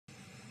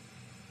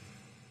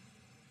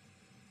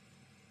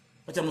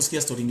Acha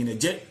musikia story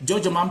nyingine.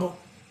 Jojo mambo.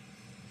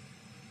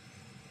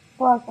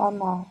 Poa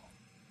sana.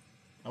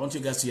 I want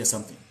you guys to hear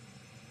something.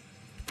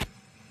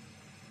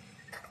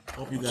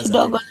 Hope you guys are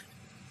Kidogo. ready.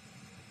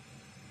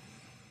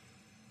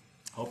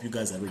 Hope you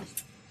guys are ready.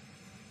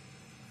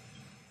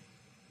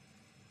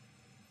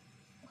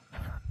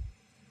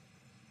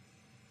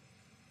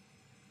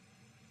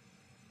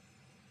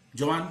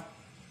 Joanne,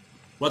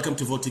 welcome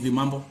to Vote TV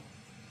Mambo.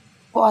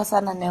 Poa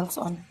sana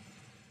Nelson.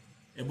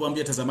 Hebu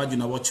ambia tazamaji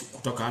na watch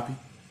kutoka wapi?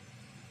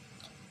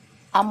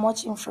 I'm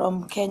watching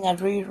from Kenya,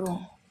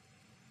 Ruiru.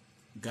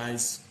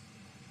 Guys,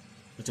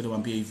 wacha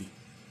niwaambie hivi.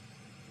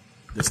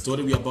 The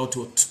story we are about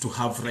to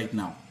have right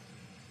now.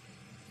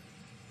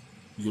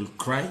 You'll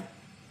cry.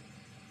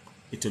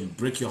 It will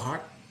break your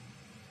heart.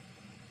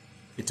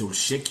 It will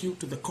shake you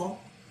to the core.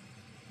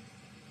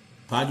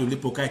 Pahali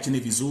ulipokaa chini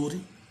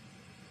vizuri.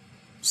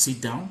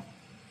 Sit down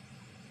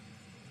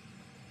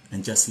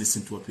and just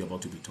listen to what we're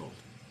about to be told.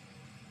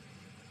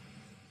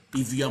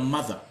 If you're a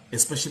mother,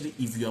 especially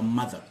if you're a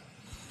mother,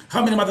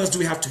 how many mothers do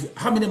we have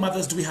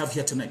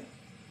here tonight?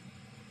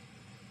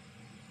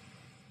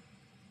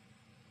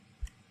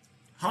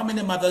 How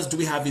many mothers do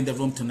we have in the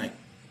room tonight?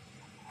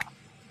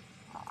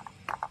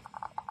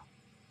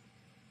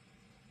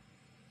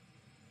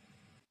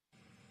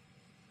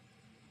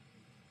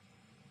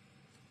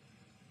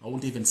 I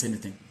won't even say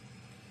anything.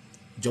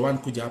 Joanne,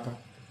 kuja hapa.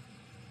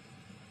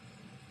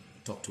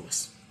 Talk to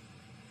us.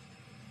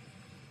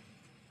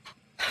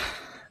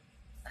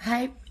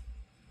 Hi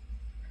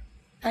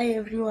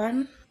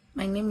everyone.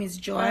 My name is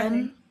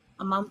Joanne.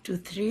 I'm mom to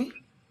 3.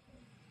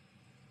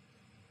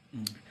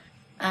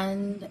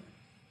 And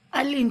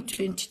early in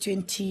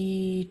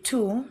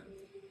 2022,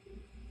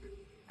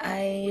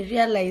 I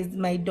realized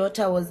my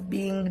daughter was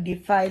being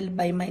defiled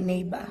by my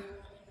neighbor.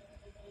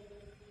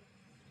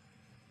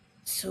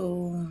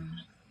 So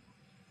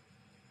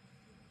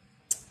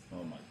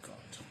Oh my God.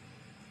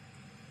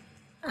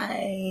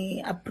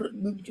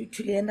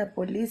 tulienda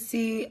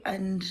polisi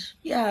and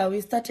yeah,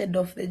 we started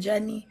off the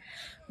journey,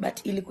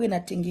 but ilikuwa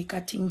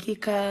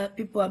inatingika.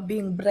 People are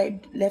being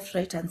bribed left,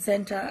 right and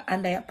center,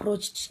 and I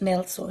approached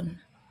Nelson.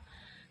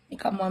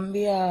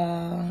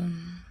 Nikamwambia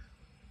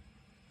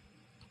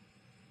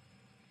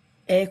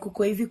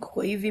kuko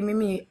hivi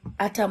mimi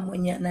hata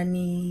mwenye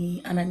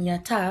anani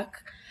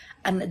attack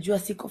anajua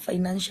siko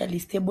financially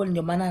stable,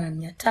 ndio maana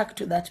anani attack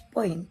to that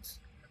point.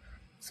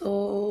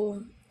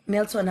 So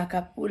Nelson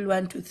akapull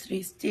 1 to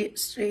 3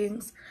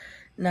 strings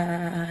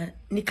na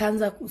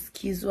nikaanza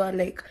kusikizwa,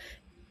 like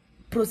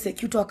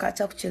prosecutor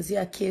akaacha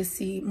kuchezea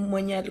kesi.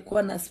 Mwenye alikuwa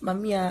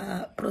anasimamia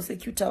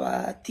prosecutor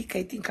wa Thika,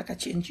 I think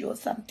akachange or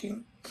something,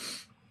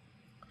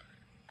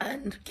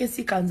 and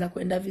kesi kaanza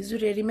kwenda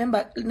vizuri. I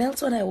remember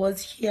Nelson, I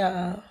was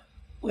here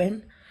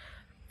when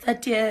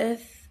 30th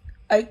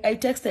I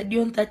texted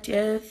you on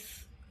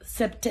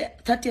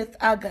 30th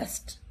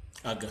August.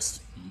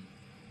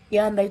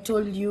 Yeah, and I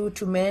told you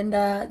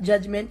tumeenda,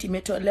 judgment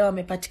imetolewa,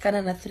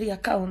 amepatikana na 3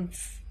 accounts.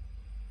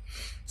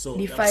 So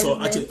wait,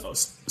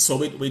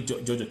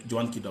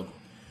 Joanne kidogo.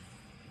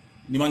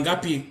 Ni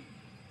mangapi?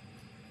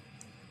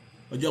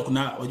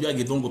 Wajua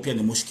Githongo pia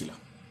ni mushkila.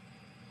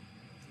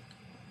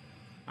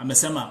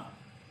 Amesema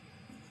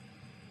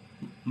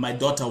my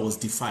daughter was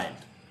defiled.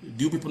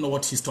 Do you people know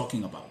what she's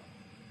talking about?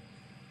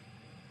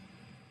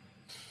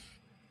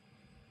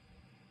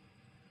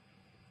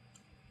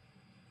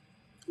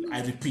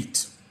 I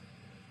repeat.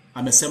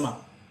 Amesema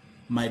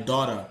my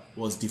daughter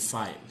was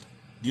defiled.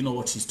 Do you know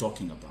what she's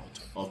talking about?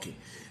 Okay.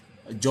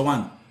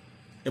 Joanne,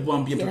 ebu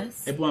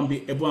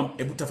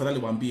tafadhali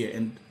waambie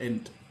and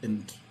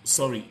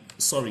sorry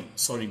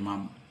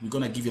mom. We're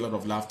going to give you a lot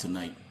of love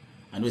tonight.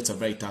 I know it's a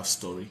very tough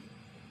story.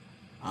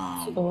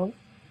 How old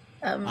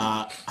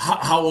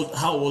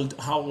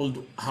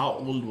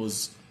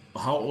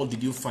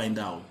did you find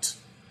out?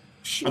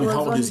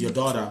 How old is your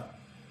daughter?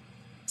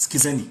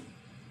 Skizeni.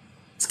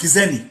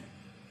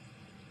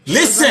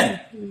 Listen.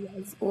 2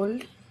 years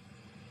old.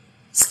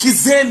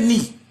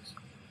 Skizeni.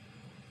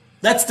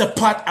 That's the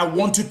part I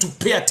want you to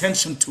pay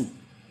attention to.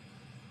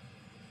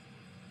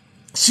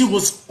 She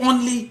was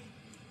only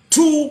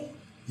 2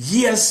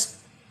 years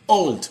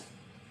old.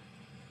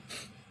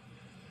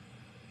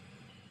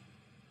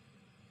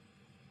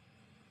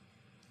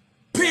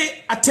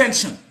 Pay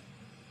attention.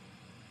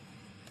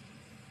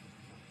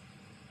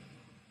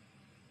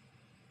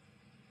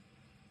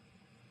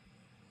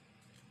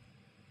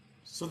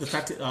 So the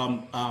fact,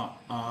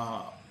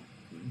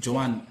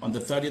 Joanne, on the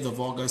 30th of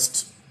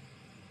August,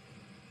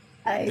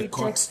 I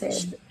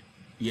texted.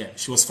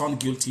 She was found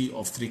guilty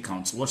of 3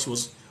 counts.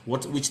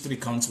 Which 3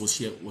 counts was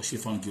she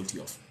found guilty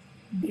of?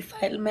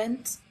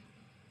 Defilement,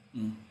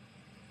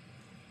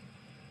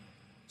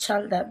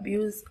 child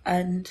abuse,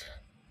 and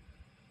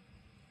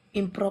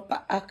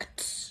improper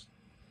act,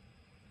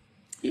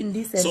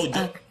 indecent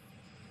act.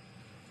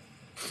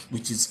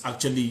 Which is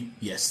actually,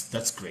 yes,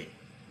 that's great.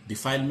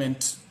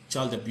 Defilement,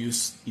 child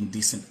abuse,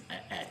 indecent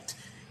act.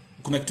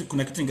 Kuna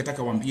kitu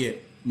ningetaka waambie,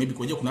 maybe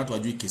kwa kuna watu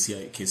wajui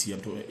kesi ya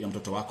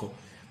mtoto wako.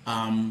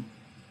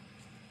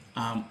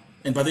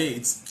 And by the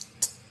way,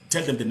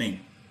 Tell them the name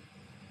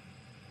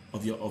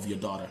of your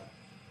daughter.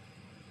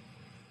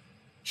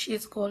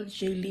 She's called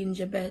Jaylene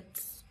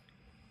Jebet.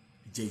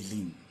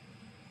 Jaylene.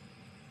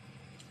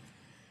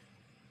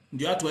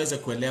 Ndio watu waweze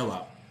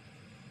kuelewa,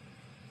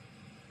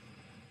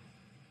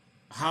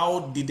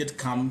 how did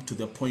it come to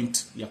the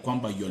point ya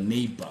kwamba your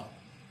neighbor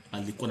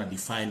alikuwa na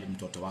defile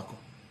mtoto wako?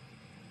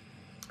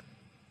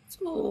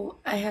 So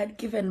I had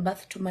given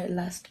birth to my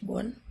last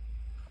born.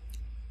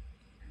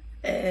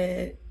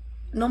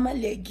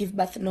 Normally I give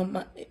birth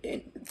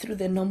through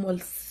the normal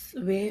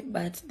way,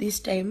 but this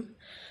time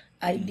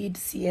I did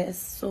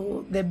CS.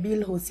 So the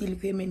bill hosi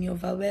ilikuwa imeni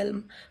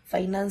overwhelm.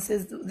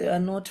 Finances, they are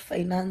not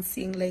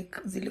financing,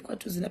 like zilikuwa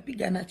tu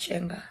zinapigana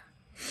chenga.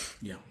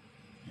 Yeah.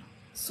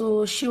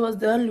 So she was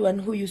the only one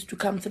who used to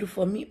come through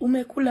for me.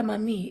 Umekula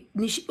mami,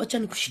 wacha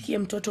nikushikie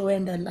mtoto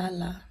wenda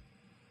lala.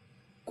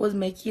 Because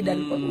my kid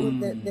alikuwa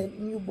the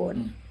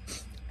newborn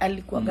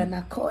alikuwa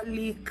na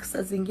colic,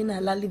 saa zingine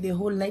halali the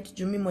whole night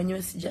juu mimi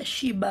mwenyewe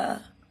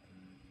sijashiba.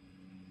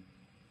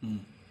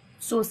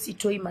 So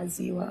sitoi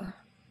maziwa.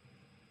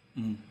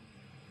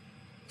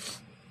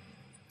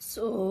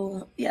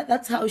 So yeah,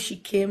 that's how she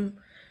came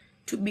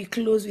to be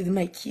close with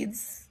my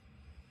kids.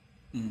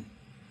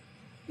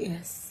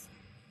 Yes.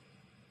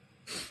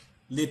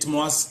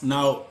 Litmus,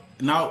 now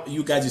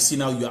you guys, you see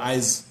now your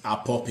eyes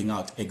are popping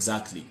out.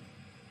 Exactly.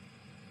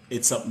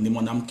 It's a ni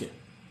mwanamke.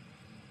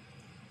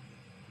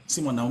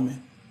 Si mwanaume.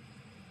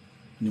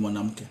 Ni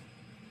mwanamke.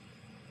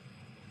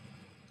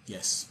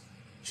 Yes.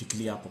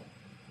 Shikilia hapo.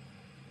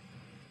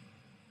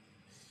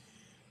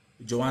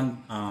 Joanne,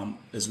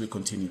 as we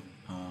continue,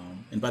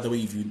 and by the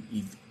way, if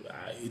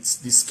it's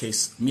this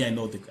case, me, I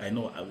know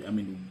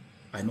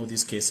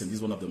this case, and this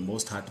is one of the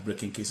most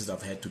heartbreaking cases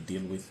I've had to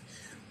deal with.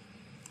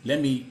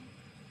 Let me,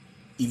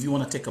 if you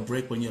want to take a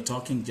break when you're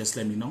talking, just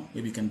let me know.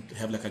 Maybe you can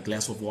have like a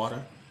glass of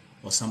water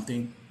or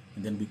something,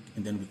 and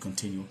then we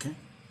continue. Okay?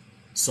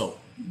 So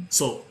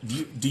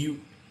do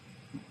you?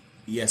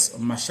 Yes,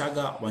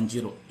 Mashaga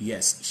Wanjiro.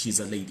 Yes,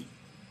 she's a lady.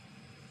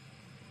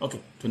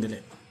 Okay,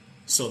 tuendelee.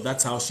 So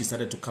that's how she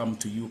started to come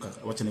to you.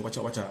 Wacha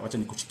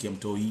nikuchikia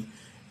mtoi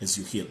as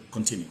you heal.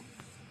 Continue.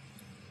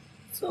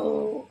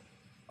 So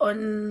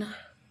on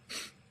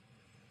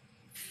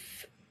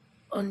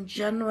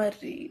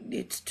January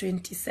date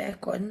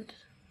 22nd,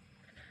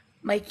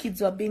 my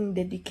kids were being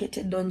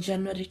dedicated on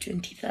January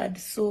 23rd.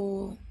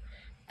 So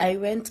I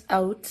went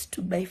out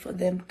to buy for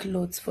them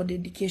clothes for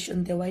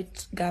dedication, the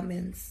white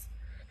garments.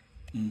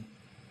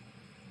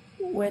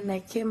 When I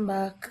came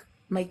back,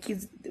 my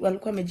kids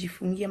walikuwa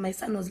wamejifungia. My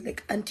son was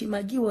like, Auntie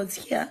Maggie was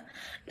here,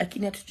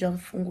 lakini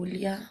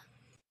hatujamfungulia.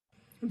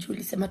 Juu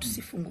ulisema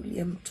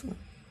tusifungulie mtu.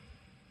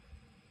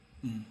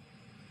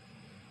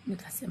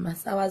 Nikasema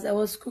sawa. As I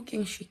was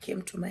cooking, she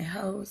came to my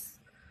house.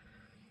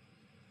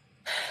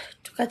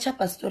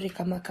 Tukachapa story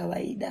kama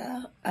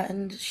kawaida,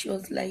 and she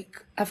was like,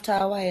 after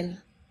a while,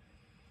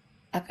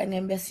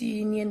 akaniambia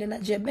si niende na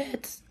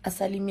Jebet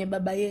asalimie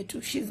baba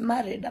yetu. She's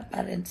married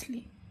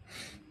apparently.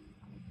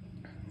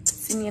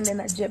 Si niende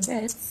na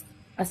Jebet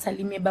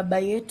asalimie baba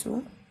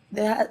yetu.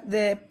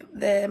 The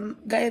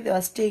guy they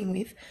were staying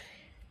with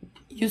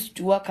used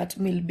to work at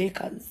Mill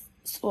Bakers.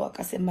 So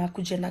akasema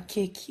akuje na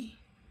keki.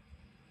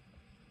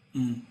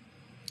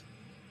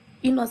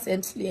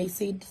 Innocently I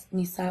said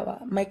ni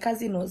sawa. My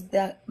cousin was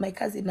there. My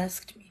cousin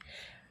asked me,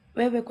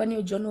 wewe kwani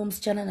ujono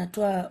msichana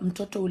anatoa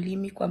mtoto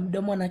ulimi kwa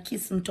mdomo na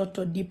kiss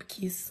mtoto deep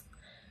kiss?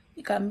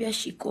 Nikaambia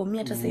shiko, mimi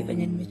hata sasa hivi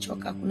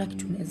nimechoka, kuna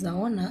kitu naweza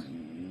ona.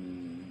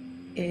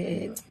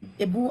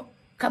 Ebu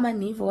kama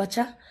ni hivyo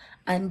wacha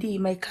Andy,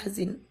 my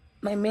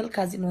male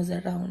cousin was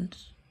around.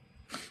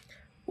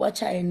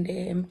 Wacha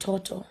ende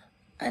mtoto.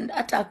 And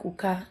hata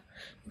akukaa.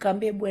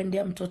 Nikaambia ebu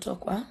endea mtoto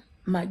kwa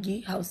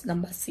Maggie house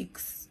number 6.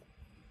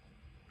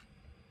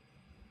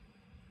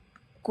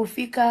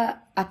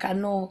 Kufika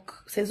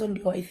akanok. Sasa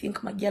ndio I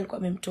think Maggie alikuwa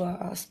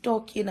amemtoa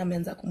stoki na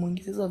ameanza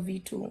kumuingiza hizo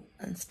vitu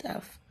and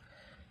stuff.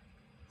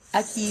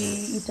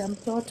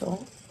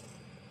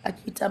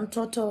 Akiita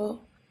mtoto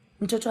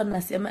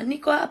anasema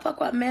niko hapa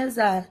kwa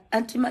meza,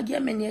 Auntie Maggie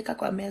ameniweka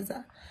kwa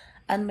meza.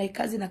 And my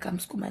cousin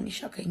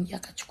akamsukumanisha akaingia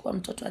akachukua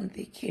mtoto and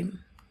they came.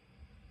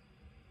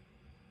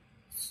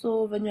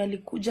 So when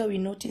alikuja, we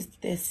noticed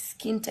the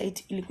skin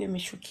tight ilikuwa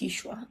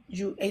imeshukishwa.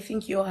 Juu I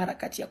think hiyo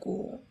harakati ya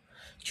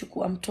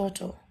kuchukua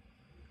mtoto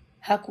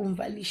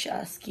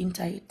hakumvalisha skin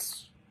tight.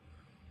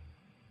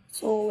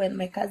 So when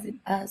my cousin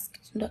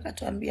asked, ndo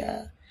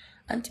akatuambia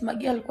Auntie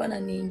Maggie alikuwa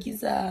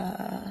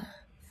ananiingiza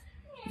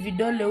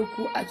vidole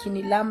huku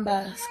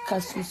akinilamba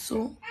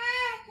kasusu.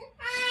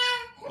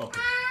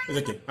 Okay. It's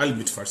okay. I'll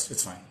mute first.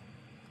 It's fine.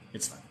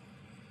 It's fine.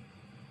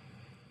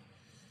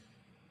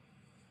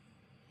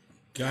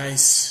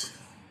 Guys,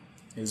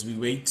 as we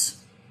wait,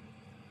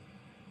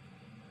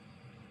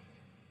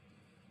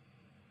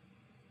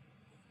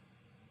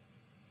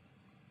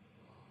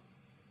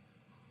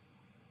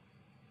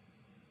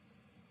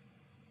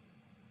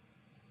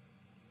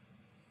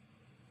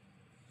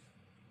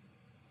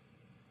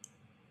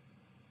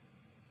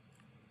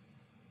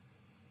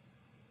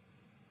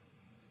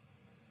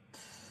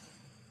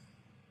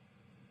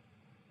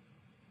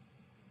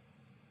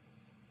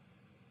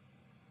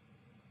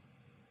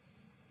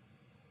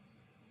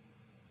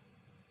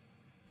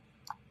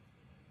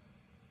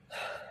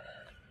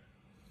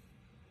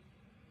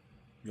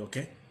 You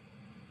okay?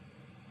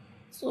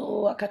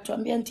 So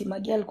akatuambia Aunty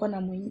Maggie alikuwa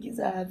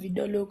anamuingiza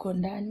vidole huko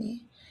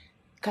ndani,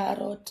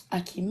 carrot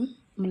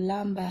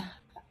akimlamba.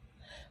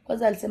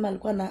 Kwanza alisema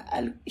alikuwa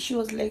she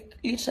was like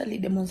literally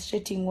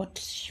demonstrating what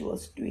she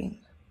was doing.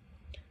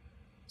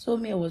 So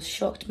me I was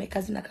shocked. My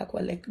cousin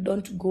akakuwa like,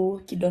 don't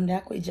go, kidonda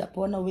yako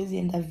ijapona, uwezi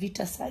enda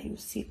vita saa hii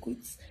usiku.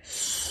 It's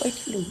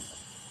quite late.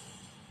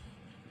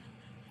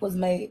 Because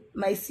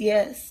my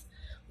CS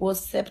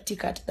was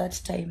septic at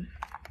that time.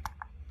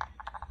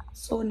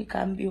 So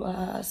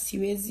nikaambiwa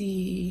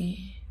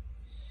siwezi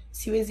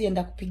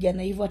enda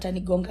kupigana hivyo,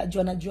 atanigonga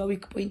juu anajua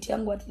weak point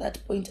yangu at that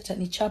point,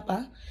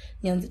 atanichapa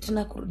nianze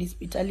tena kurudi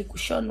hospitali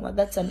kushonwa.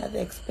 That's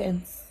another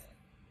expense.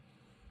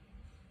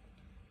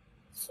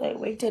 So I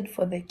waited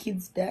for the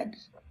kid's dad.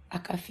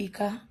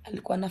 Akafika,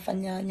 alikuwa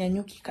anafanya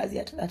Nyanyuki kazi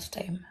at that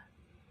time.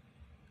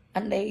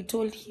 And I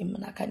told him,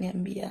 na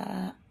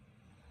akaniambia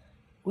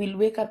we'll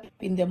wake up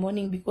in the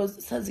morning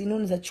because saa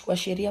zingine za chukua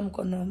sheria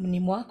mkononi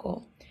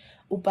mwako,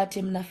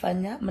 upate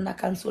mna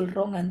cancel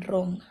wrong and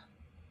wrong.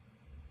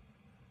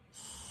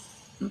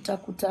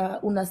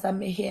 Mtakuta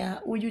unasamehea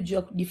huyu juu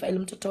ya kudefile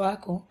mtoto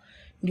wako,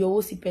 ndio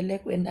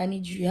usipelekwe ndani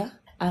juu ya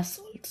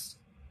assault.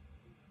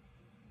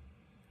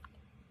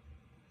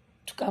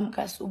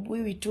 Tukaamka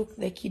asubuhi, we took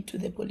the kid to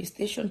the police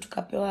station,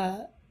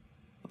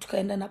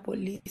 tukaenda na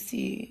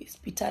polisi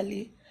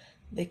hospitali.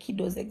 The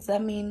kid was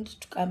examined,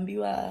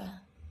 tukaambiwa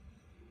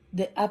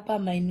the upper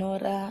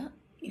minora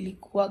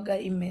ilikuwaga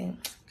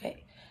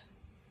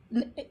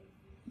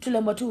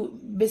tuliambiwa tu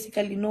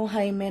basically no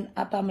hymen,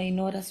 upper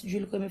minora sijui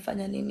ilikuwa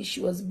imefanya nini.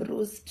 She was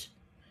bruised,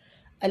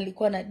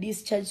 alikuwa na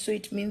discharge, so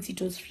it means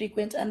it was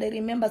frequent. And I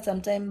remember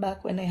some time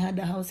back when I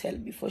had a house help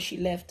before she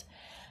left,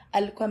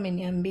 alikuwa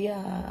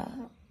ameniambia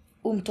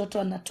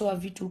mtoto anatoa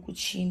vitu huku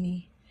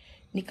chini.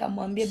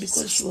 Nikamwambia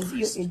because she was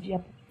hiyo age ya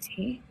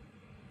poti,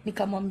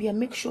 nikamwambia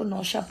make sure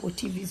unaosha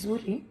poti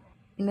vizuri,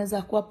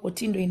 inaweza kuwa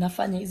poti ndio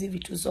inafanya hizi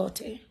vitu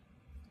zote.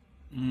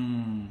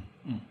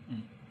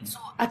 So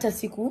hata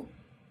siku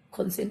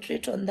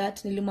concentrate on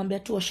that, nilimwambia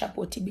tu osha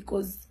poti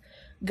because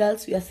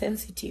girls we are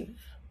sensitive.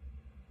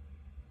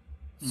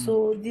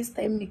 So this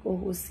time niko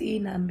hosi,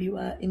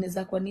 naambiwa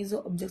inaweza kuwa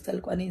nizo objects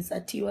alikuwa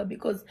anainsertiwa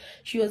because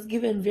she was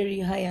given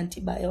very high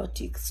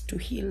antibiotics to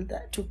heal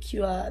that, to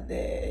cure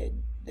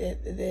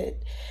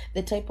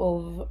the type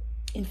of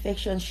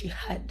infection she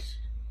had.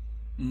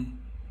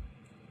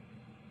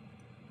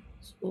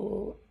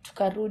 So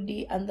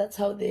tukarudi, and that's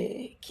how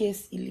the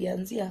case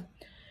ilianzia.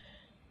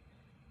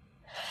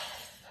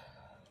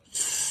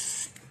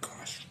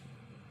 Gosh.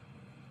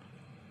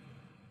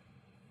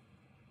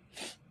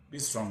 Be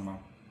strong, mom.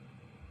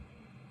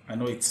 I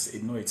know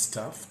it's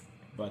tough,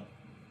 but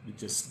you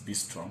just be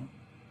strong.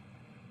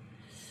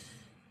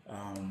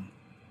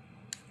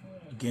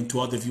 Again, to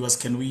all the viewers,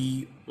 can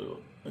we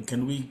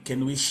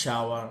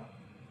shower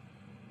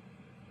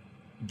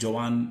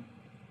Joanne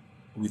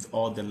with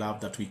all the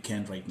love that we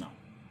can right now?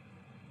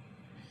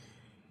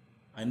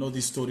 I know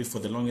this story for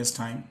the longest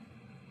time,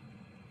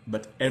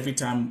 but every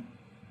time,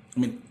 I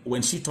mean,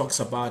 when she talks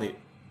about it,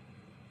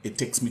 it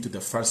takes me to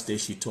the first day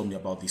she told me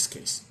about this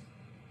case.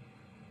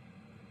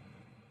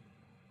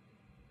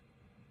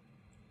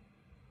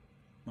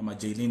 Mama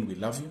Jaylene, we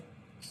love you.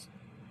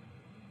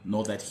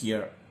 Know that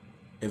here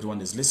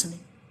everyone is listening.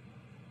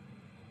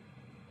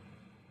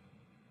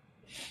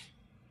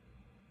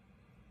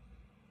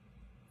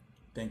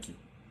 Thank you.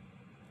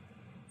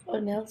 So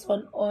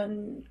Nelson,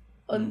 on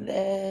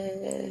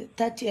the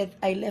 30th,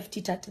 I left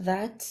it at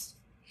that.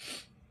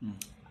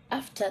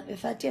 After the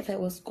 30th, I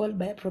was called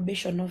by a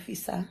probation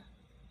officer,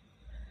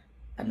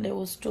 and I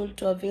was told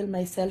to avail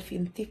myself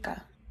in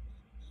Thika,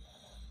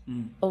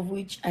 of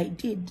which I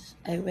did.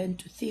 I went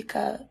to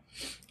Thika.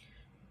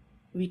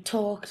 We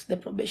talked. The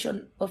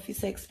probation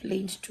officer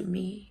explained to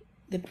me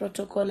the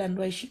protocol and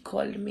why she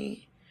called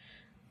me.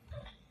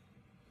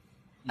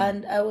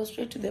 And I was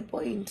straight to the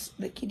point.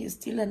 The kid is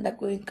still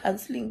undergoing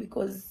counseling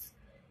because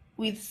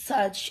with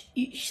such,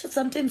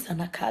 sometimes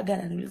anakaga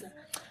na niuliza,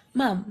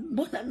 Mom,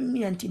 mbona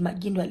mimi Aunty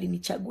Magindo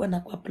alinichagua na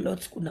kwa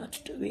plots kuna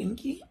watoto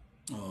wengi?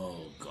 Oh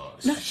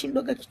gosh. Na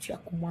shindoga kitu ya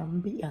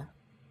kumwambia.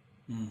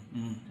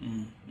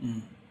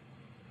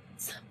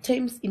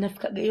 Sometimes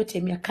inafikaga hiyo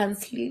time ya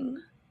counseling.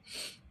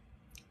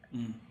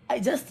 I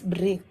just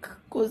break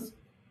because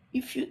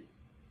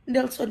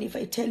Nelson, if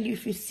I tell you,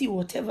 if you see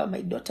whatever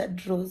my daughter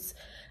draws,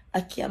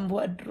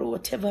 akiambiwa draw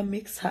whatever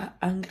makes her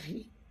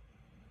angry,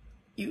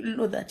 you'll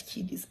know that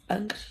kid is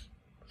angry.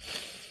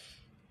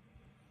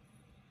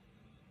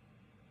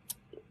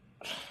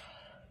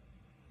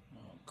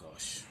 Oh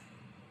gosh.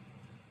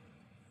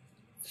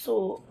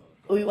 So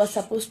we were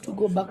supposed to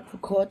go back to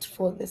court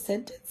for the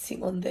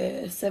sentencing on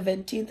the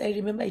 17th. I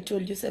remember I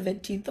told you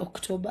 17th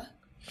October.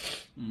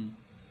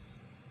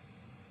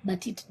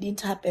 But it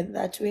didn't happen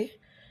that way.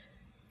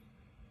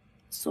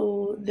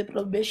 So the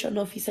probation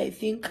officer, I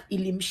think,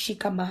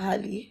 ilimshika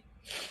mahali.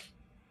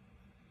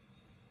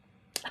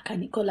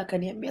 Akanikola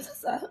akaniambia,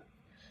 sasa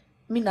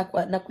mimi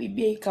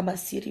nakuibia hii kama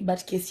siri,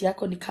 but kesi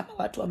yako ni kama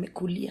watu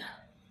wamekulia.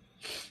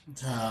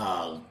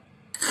 Oh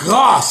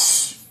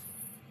gosh.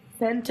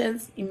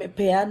 sentence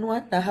imepeanwa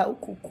na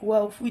haukukua,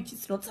 of which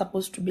it's not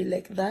supposed to be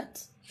like that.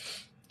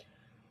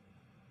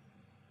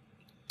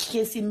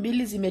 Kesi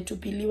mbili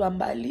zimetupiliwa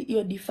mbali,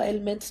 hiyo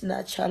defilement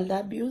na child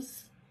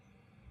abuse.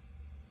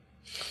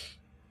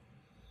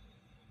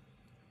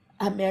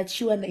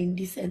 Ameachiwa na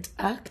indecent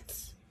act.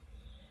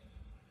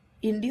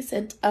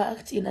 Indecent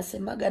act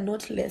inasemaga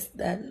not less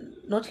than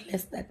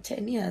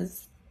 10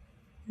 years.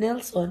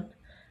 Nelson,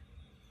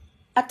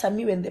 hata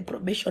me when the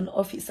probation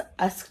officer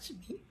asked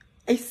me,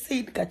 I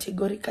said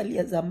categorically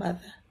as a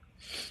mother,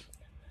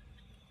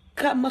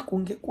 kama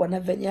kungekuwa na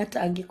venye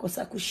hata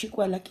angekosa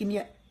kushikwa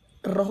lakini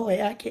roho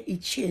yake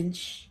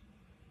ichange,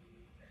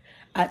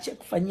 ache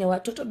kufanyia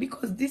watoto,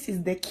 because this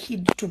is the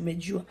kid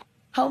tumejua.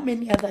 How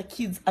many other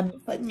kids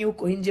amefanyia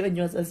huko nje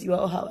wenye wazazi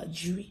wao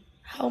hawajui?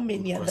 How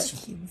many other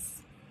kids?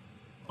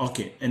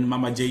 Okay, and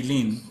Mama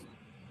Jaylene,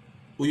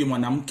 huyu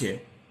mwanamke,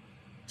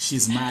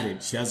 she's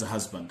married, she has a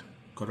husband,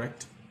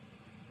 correct?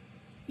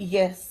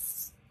 Yes.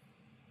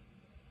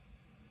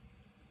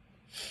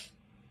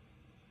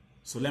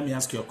 So let me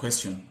ask you a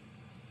question.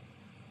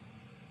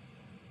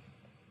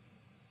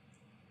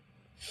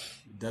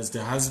 Does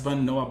the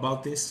husband know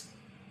about this?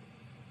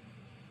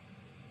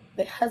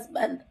 The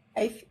husband,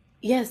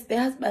 yes, the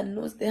husband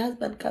knows. The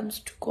husband comes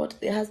to court.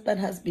 The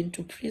husband has been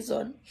to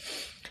prison.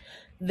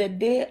 The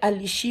day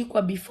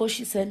alishikwa, before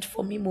she sent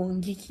for me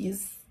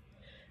Mongikis,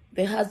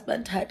 the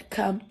husband had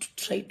come to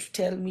try to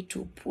tell me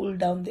to pull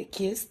down the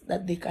case,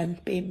 that they can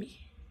pay me.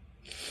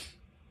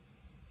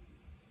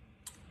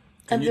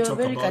 And they were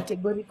very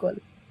categorical.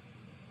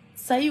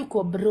 Sai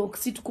uko broke,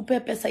 si tukupe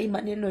pesa hii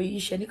maneno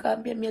iishe.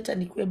 Nikaambia mimi hata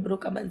nikuwe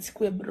broke ama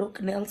nisikuwe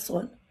broke,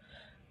 Nelson,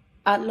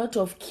 a lot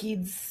of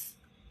kids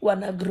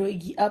wanna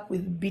growing up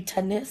with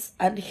bitterness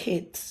and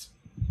hate,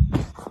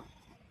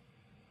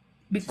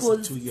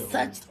 because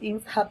such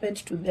things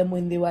happened to them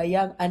when they were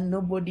young and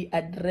nobody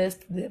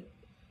addressed them.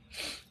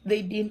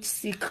 They didn't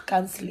seek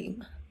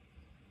counseling.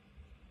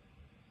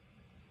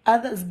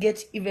 Others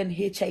get even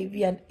HIV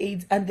and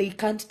AIDS and they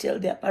can't tell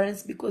their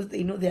parents because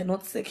they know they're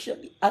not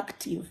sexually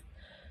active.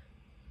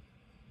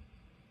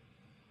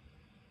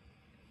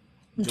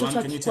 Mtoto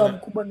akikuwa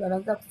mkubwa ndo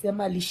anaanza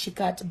kusema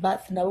alishika at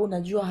birth, na wewe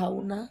unajua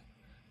hauna,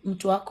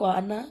 mtu wako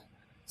ana.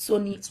 So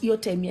ni hiyo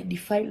time ya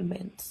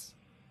defilement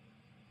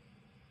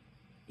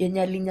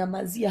yenye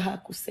alinyamazia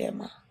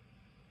hakusema.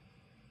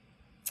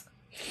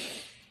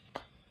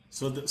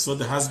 So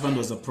the husband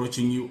was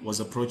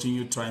approaching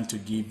you trying to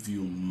give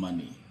you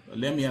money.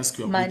 Let me ask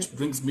you,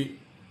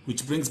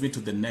 which brings me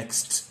to the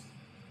next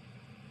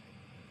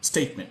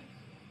statement.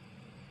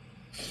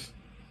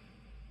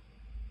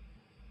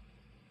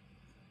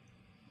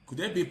 Could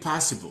it be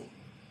possible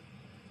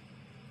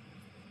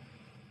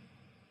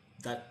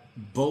that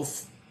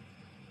both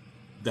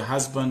the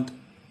husband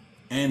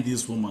and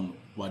this woman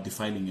were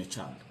defiling your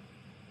child?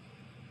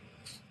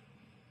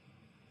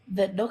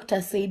 The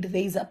doctor said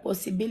there is a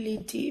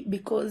possibility,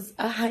 because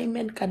a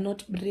hymen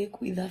cannot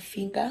break with a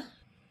finger.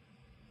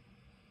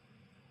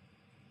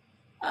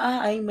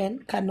 A hymen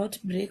cannot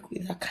break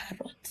with a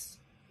carrot.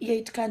 Yeah,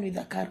 it can with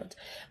a carrot,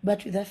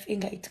 but with a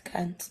finger it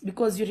can't.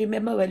 Because you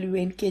remember when we were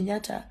in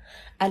Kenyatta,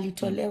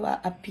 alitolewa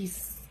a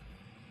piece.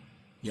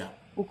 Yeah.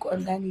 Uko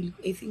ndani,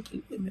 I think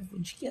ilikuwa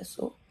imevunjikia.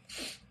 So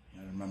I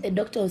remember. The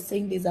doctor was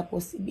saying there's a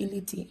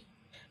possibility,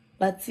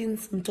 but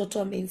since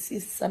mtoto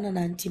ameinsist sana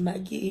na Auntie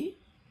Maggie,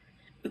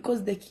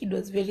 because the kid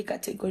was very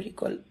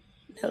categorical,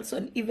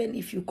 Nelson, even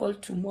if you call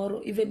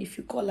tomorrow, even if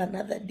you call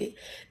another day,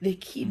 the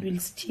kid will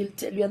still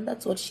tell you. And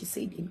that's what she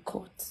said in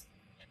court.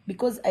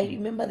 Because I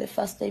remember the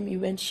first time he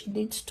went, she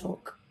didn't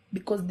talk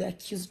because the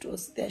accused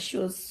was there. She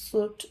was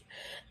so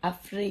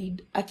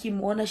afraid.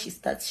 Akimwona, she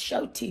starts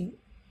shouting.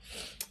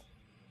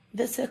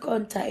 The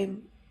second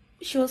time,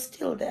 she was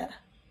still there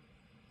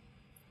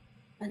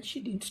and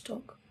she didn't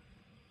talk.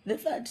 The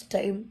third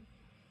time,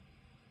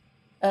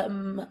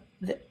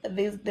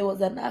 there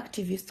was an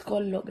activist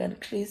called Logan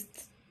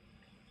Christ.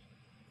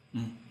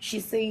 She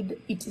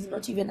said it is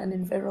not even an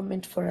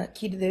environment for a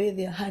kid. The way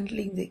they're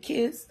handling the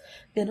case,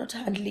 they're not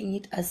handling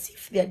it as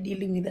if they're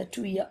dealing with a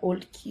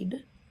 2-year-old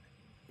kid.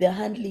 They're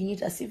handling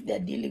it as if they're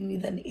dealing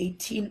with an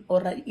 18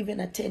 or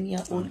even a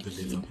 10-year-old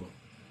kid.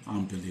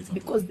 Unbelievable.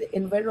 Because the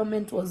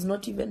environment was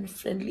not even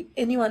friendly.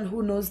 Anyone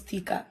who knows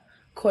Thika,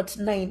 Court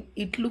 9,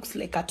 it looks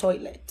like a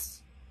toilet.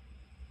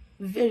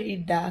 Very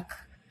dark.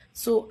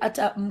 So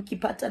ata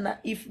mkipatana,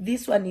 if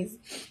this one is,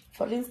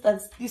 for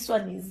instance, this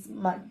one is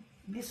Maggie,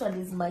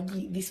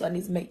 this one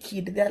is my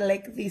kid, they're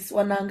like this,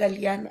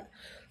 wanaangaliana.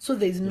 So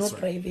there is no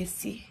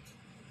privacy.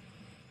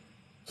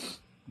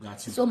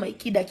 Got you. So my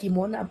kid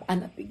akimwona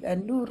anapiga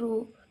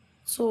nduru.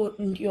 So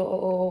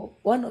ndio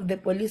one of the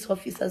police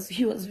officers,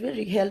 he was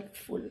very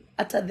helpful.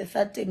 Ata the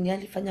third time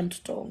alifanya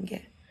mtoto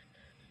ongea.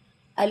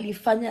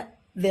 Alifanya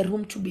the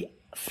room to be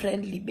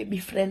friendly, baby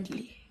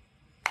friendly.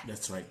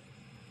 That's right.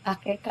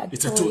 Akeka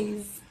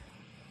toys.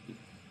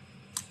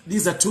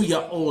 These are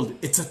 2-year-old.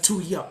 It's a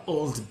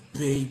 2-year-old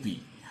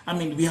baby. I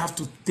mean, we have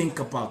to think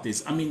about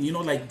this. I mean, you know,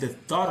 like the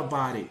thought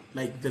about it,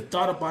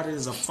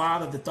 as a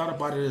father, the thought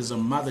about it as a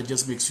mother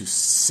just makes you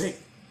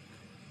sick.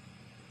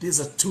 This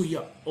is a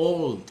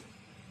 2-year-old.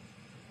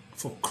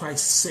 For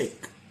Christ's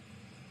sake.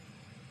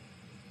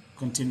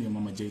 Continue,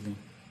 Mama Jaylin.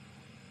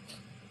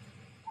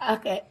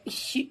 Okay,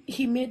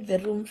 he made the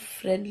room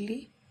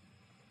friendly.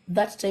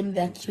 That time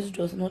the accused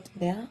was not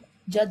there.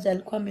 Judge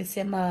alikuwa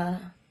amesema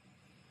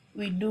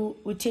we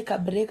take a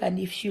break, and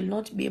if she'll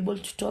not be able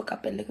to talk,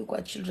 apeleke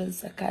kwa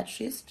children's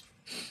psychiatrist.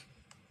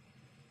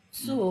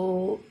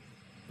 So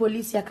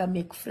polisi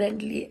akamake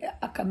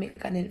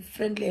an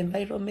friendly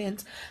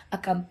environment,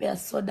 akampea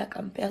soda,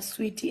 akampea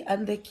sweetie,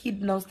 and the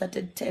kid now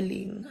started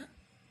telling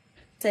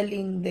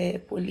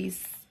the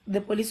police.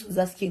 The police was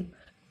asking,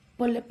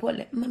 pole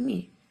pole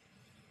mami,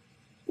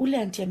 ule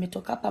anti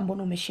ametoka hapa,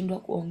 mbona umeshindwa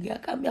kuongea?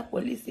 Akaambia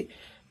polisi,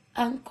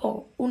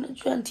 uncle,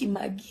 unajua anti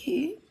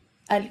Magi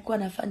alikuwa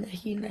anafanya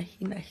hii na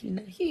hii na hii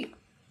na hii.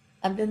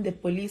 And then the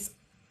police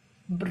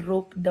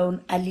broke down,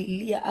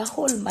 alilia, a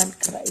whole man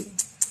crying,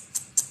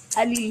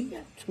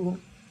 alilia tu.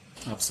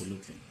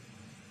 Absolutely.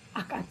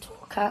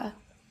 Akatoka.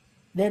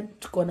 Then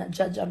tuko na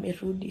judge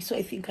amerudi, so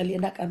I think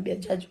alienda akaambia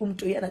judge,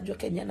 mtu yeye anajua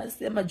Kenya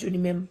anasema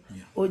juu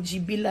oji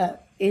bila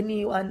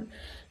anyone,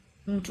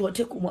 mtu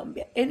wote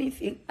kumwambia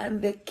anything.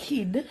 And the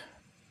kid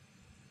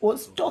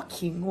was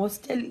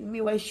telling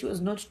me why she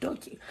was not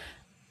talking.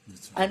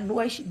 Right. And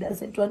why she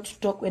doesn't want to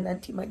talk when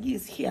Auntie Maggie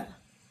is here.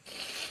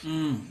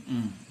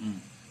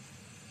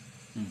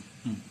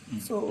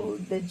 So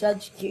the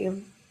judge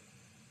came,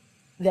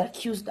 the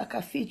accused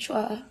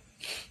akafichwa,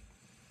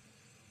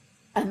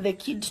 and the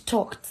kid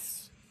talked.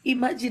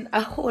 Imagine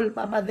a whole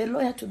mama, the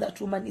lawyer to that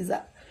woman is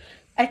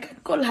I can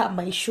call her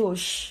my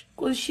shosh,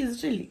 because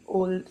she's really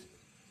old.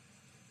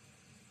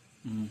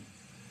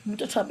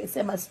 Mtoto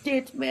amesema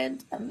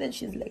statement, and then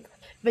she's like,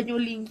 venye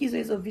uliingizwa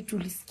hizo vitu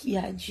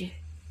ulisikiaje?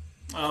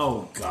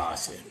 Oh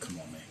gosh,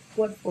 come on, man.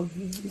 God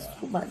forgive this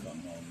woman.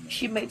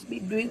 She might be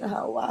doing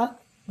her work,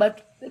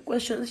 but the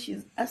questions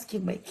she's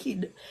asking my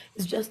kid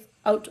is just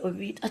out of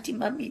it. Ati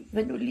mami,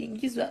 venye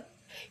uliingizwa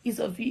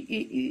hizo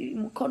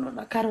mkono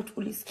na carrot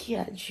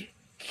ulisikiaje?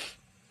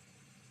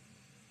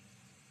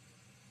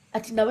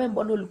 Ati nawe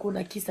mbona ulikuwa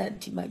unakisa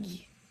Auntie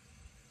Maggie?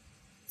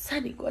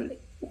 Sanikole,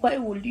 why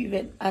would you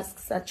even ask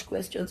such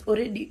questions?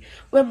 Already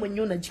we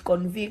mwenye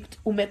unajiconvict,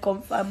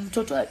 umeconfirm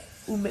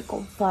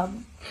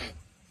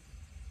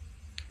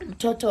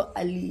mtoto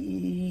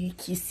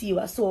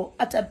alikisiwa. So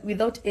hata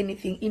without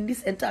anything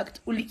indecent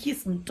act,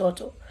 ulikiss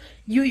mtoto.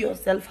 You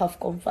yourself have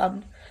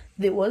confirmed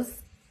there was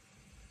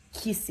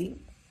kissing.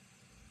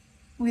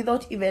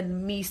 Without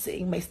even me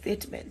saying my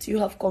statement, you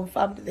have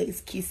confirmed there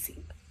is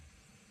kissing.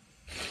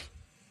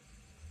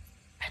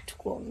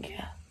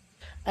 Hatukuongea.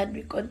 And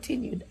we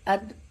continued,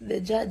 and the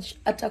judge,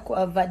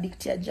 atakuwa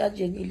verdict ya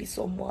judge yenye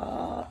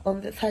ilisomwa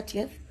on the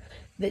 30th,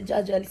 the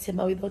judge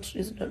alisema without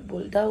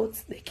reasonable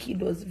doubts the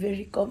kid was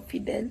very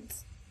confident.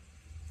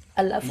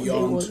 Alafu there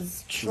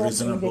was trauma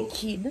in the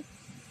kid.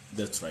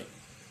 That's right.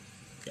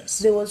 Yes.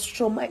 There was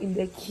trauma in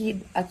the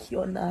kid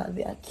akiona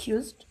the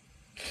accused.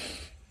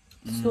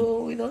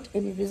 So without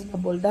any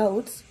reasonable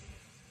doubts,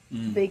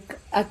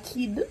 a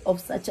kid of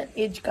such an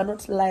age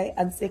cannot lie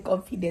and say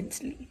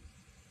confidently.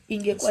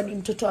 Ingekuwa ni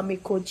mtoto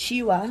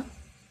amekochiwa,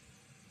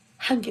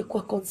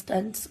 hangekuwa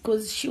constant,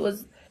 because she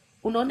was,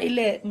 unaona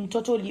ile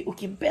mtoto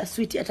ukimpea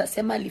sweetie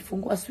atasema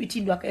alifungua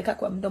sweetie ndo akaweka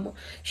kwa mdomo.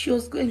 She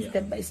was going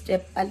step by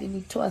step.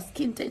 Alinitoa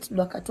skin tight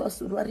ndo akatoa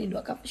suruari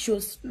ndo she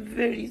was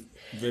very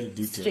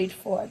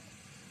straightforward.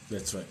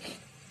 That's right.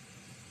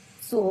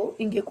 So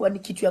ingekuwa ni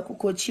kitu ya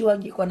kukochiwa,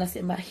 ingekuwa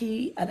anasema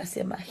hii,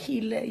 anasema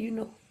hile, you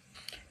know.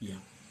 Yeah.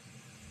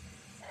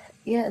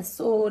 Yeah,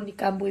 so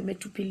nikambo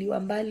imetupiliwa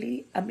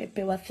mbali,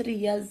 amepewa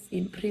 3 years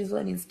in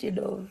prison instead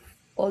of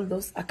all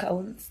those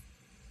accounts.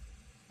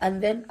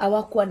 And then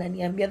hawakuwa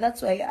ananiambia.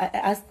 That's why I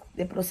asked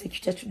the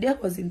prosecutor today. I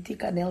was in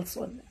Thika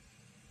Nelson.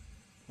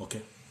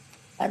 Okay.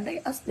 And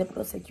I asked the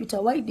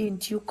prosecutor, why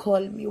didn't you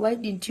call me? Why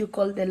didn't you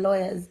call the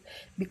lawyers?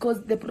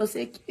 Because the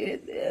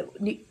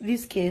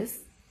this case,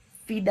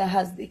 FIDA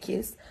has the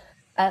case,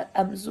 a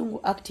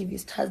Mzungu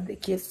activist has the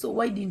case. So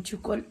why didn't you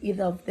call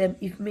either of them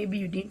if maybe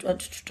you didn't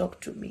want to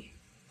talk to me?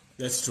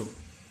 That's true.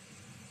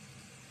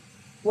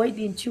 Why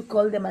didn't you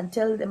call them and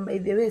tell them, by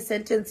the way,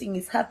 sentencing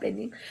is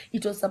happening?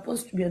 It was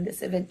supposed to be on the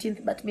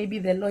 17th, but maybe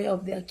the lawyer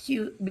of the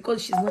accused,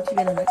 because she's not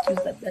even an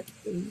accused at that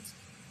point,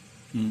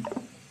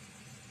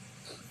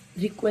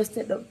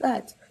 requested of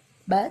that.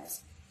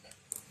 But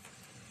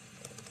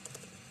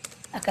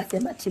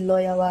akasema ti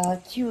lawyer wa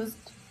accused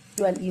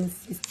usually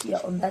insist here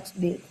on that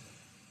date.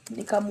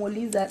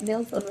 Nikamuuliza,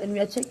 Nelson, when we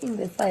are checking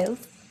the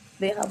files,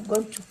 they have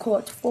gone to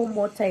court 4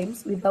 more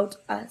times without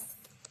us.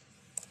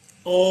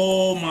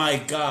 Oh my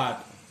God.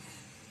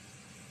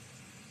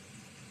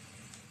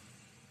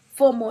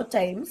 4 more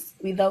times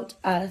without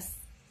us.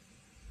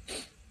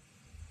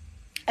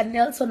 And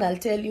Nelson, I'll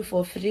tell you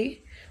for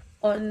free,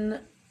 on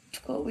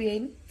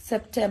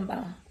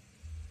September,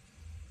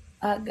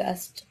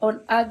 August,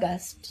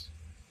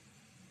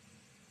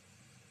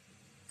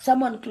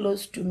 someone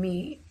close to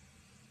me,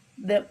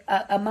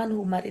 a man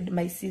who married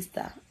my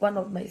sister, one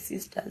of my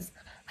sisters,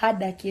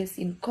 had a case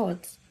in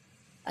court,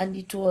 and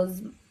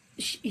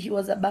he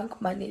was a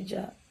bank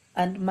manager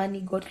and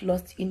money got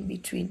lost in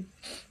between.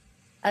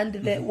 And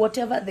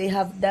whatever they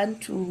have done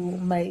to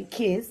my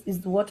case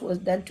is what was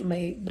done to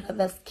my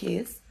brother's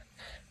case,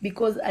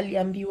 because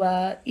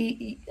aliambiwa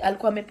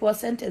alikuwa amepewa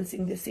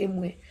sentencing the same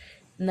way,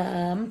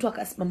 na mtu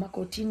akasimama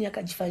kotini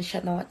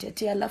akajifanyisha na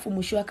watetea, alafu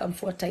mwisho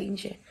akamfuata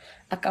nje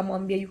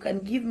akamwambia, you can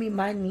give me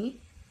money,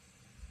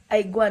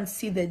 I go and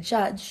see the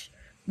judge,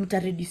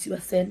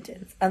 mtareduciwa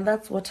sentence. And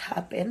that's what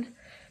happened.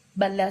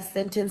 Badala ya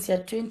sentence ya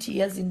 20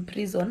 years in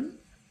prison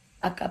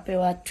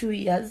akapewa 2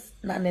 years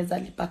na anaweza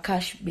lipa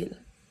cash bill,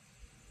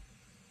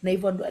 na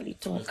hivyo ndo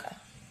alitoka.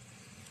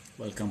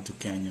 Welcome to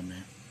Kenya,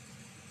 man.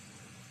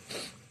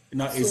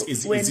 Now,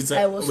 So when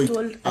I was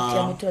told ati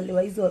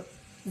ametolewa hizo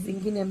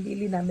zingine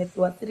mbili na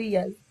amepewa 3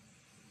 years.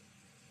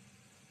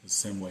 The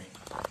same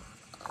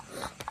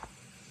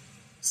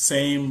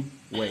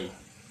way.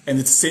 And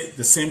it's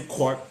the same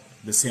court,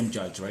 the same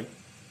judge, right?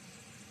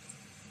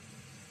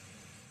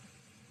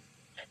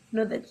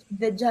 No,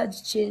 the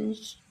judge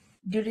changed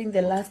during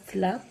the last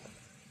lap.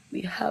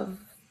 We have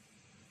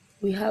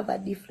a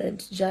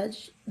different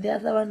judge. The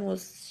other one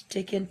was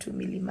taken to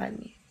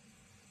Milimani.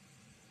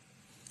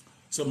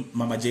 So,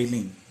 Mama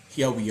Jaylene,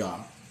 here we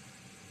are.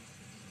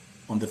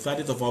 On the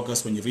 30th of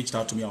August, when you reached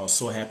out to me, I was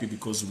so happy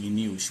because we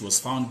knew she was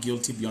found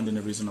guilty beyond any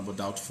reasonable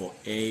doubt for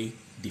A,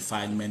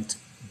 defilement,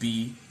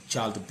 B,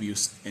 child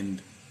abuse,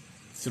 and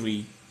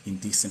 3,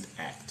 indecent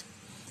act.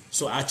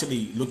 So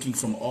actually, looking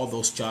from all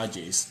those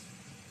charges,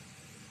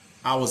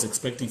 I was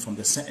expecting from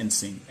the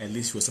sentencing, at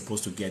least she was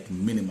supposed to get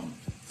minimum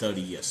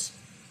 30 years.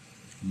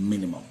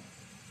 Minimum.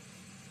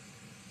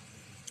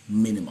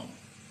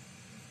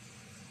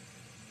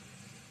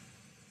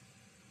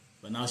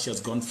 But now she has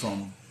gone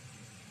from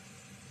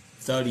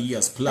 30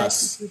 years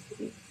plus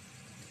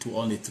to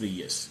only 3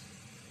 years.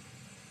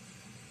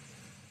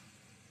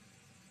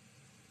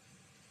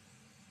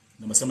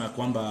 Nimesema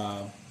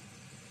kwamba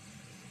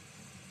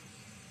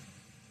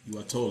you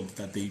were told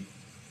that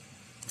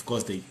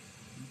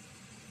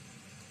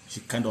she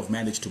kind of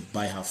managed to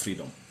buy her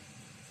freedom.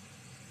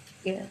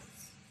 Yes.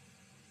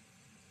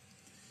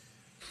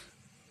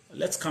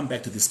 Let's come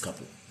back to this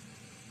couple.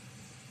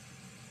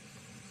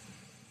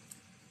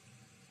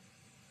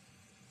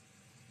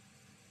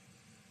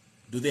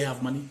 Do they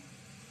have money?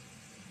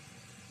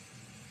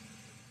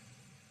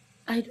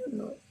 I don't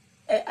know.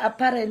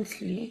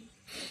 Apparently,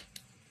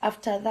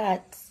 after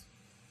that,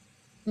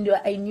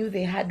 I knew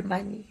they had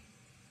money,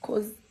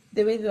 because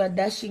the way they were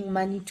dashing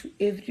money to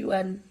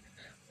everyone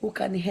who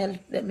can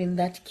help them in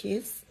that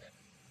case,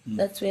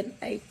 that's when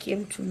I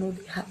came to know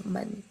they have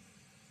money.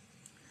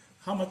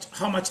 How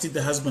much did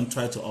the husband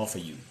try to offer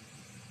you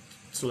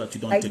so that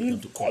you don't take them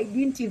to court? I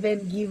didn't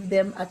even give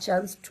them a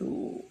chance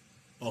to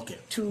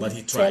but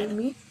he tried. Tell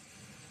me.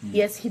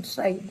 Yes, he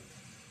tried.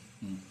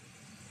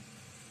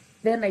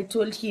 Then I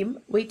told him,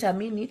 wait a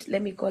minute,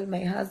 let me call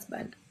my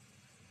husband.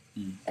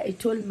 I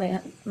told my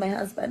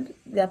husband,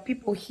 there are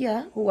people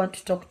here who want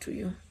to talk to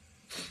you.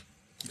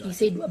 He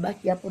said,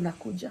 wabaki hapo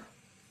nakuja.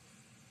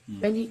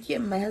 When he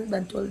came, my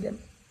husband told them,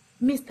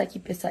 Mr.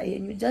 Kipesa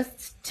yenyu,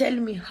 just tell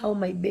me how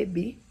my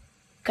baby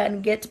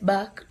can get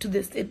back to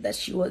the state that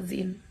she was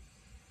in.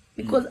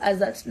 Because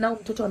as at now,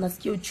 mtoto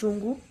anasikia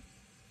uchungu,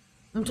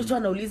 mtoto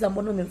anauliza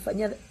mbona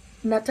umemfanyia.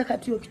 Nataka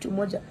tu kitu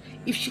moja,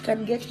 if she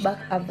can get back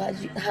her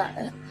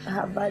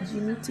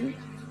virginity,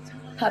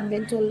 her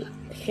mental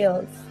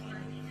health,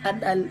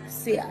 and I'll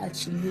say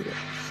achiliwe.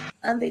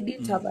 And they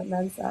didn't have an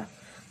answer.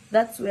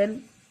 That's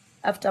when,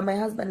 after my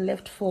husband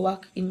left for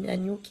work in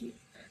Nyanyuki,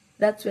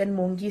 that's when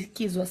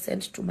Mongikis was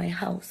sent to my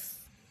house.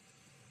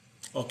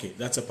 Okay,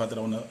 that's a part that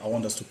I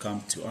want us to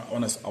come to.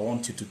 I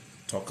want you to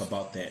talk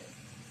about that.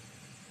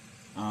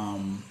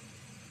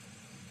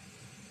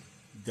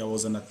 There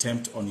was an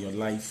attempt on your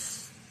life.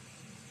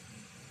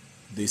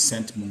 They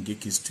sent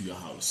Mungikis to your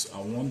house.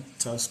 I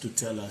want us to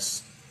tell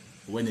us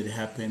when it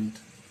happened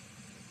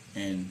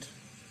and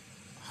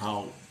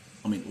how.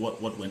 I mean,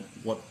 what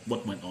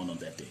went on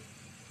that day.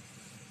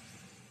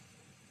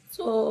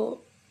 So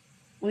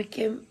we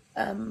came.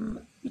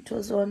 It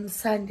was on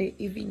Sunday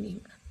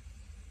evening.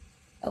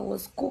 I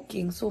was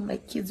cooking, so my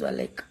kids were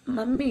like,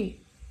 "Mommy."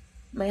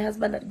 My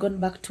husband had gone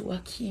back to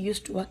work. He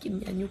used to work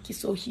in Nyanyuki,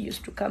 so he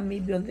used to come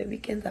maybe on the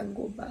weekends and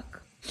go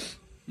back.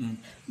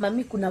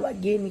 Mami, kuna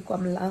wageni kwa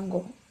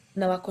mlango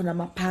na wako na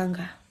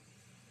mapanga.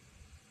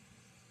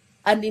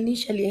 And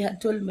initially I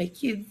had told my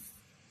kids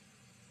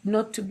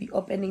not to be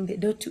opening the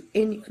door to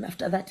anyone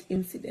after that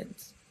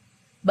incident.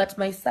 But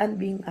my son,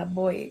 being a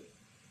boy,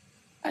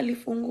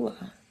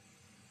 alifungua.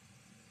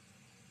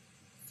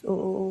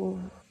 So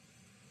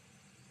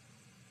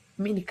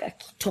mi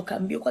nikatoka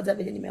mbio kwanza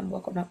vile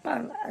nimeambiwa kuna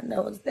panga, and I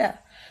was there.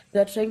 They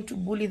were trying to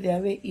bully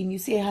their way in. You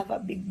see, I have a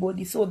big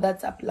body, so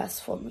that's a plus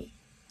for me.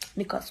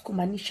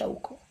 Nikasukumanisha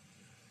huko.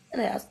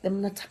 And I asked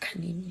them, nataka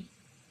nini?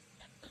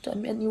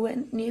 Tuambia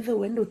ni either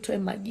uende utoe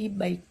Magi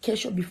by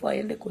kesho before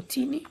aende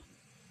kotini,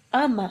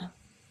 ama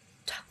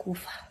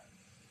takufa.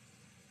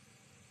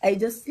 I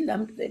just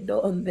slammed the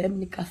door on them,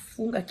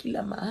 nikafunga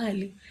kila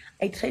mahali.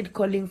 I tried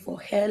calling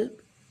for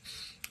help.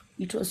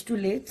 It was too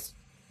late.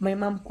 my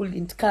mom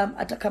couldn't come.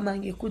 Hata kama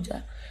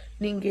angekuja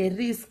ninge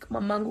risk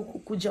mamangu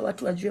kukuja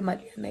watu wajue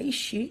mali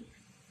anaishi,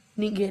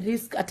 ninge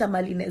risk hata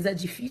mali naweza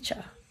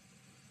jificha.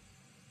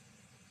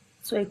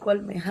 So I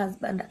called my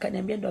husband,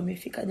 akaniambia ndo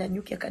amefika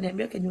Nyanyuki,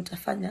 akaniambia kenye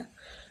utafanya,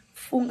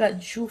 funga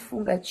juu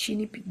funga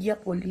chini, pigia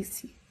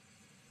polisi.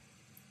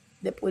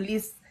 The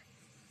police,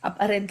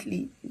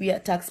 apparently we are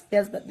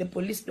taxpayers, but the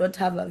police don't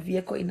have a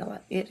vehicle in our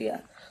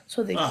area,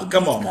 so they couldn't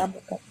Come on, man.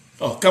 come.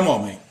 Oh, come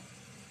on, man.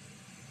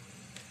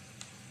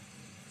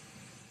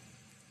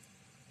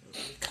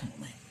 Come on,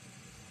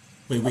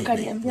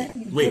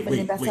 man. Wait.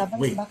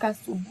 Mpaka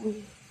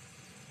asubuhi.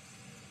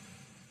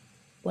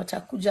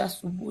 Watakuja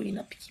asubuhi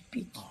na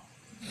pikipiki. Oh,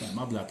 yeah,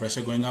 my blood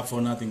pressure going up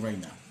for nothing right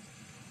now.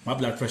 My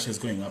blood pressure is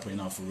going up right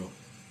now for real.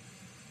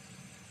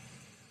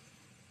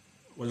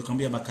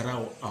 Walikwambia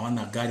makarao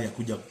hawana gari ya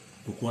kuja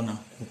kukuona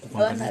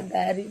kukuangalia. Hawana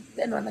gari,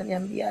 then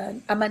wananiambia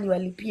ama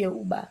niwalipie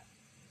Uber.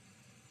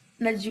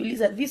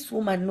 Najiuliza, this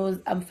woman knows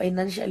I'm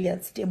financially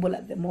unstable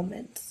at the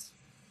moment.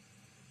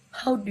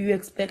 How do you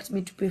expect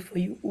me to pay for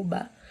you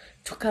Uber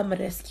to come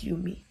rescue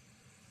me?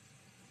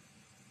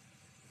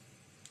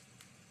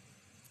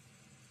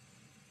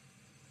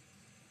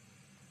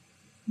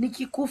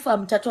 Nikikufa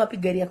mtatoa wapi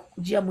gari ya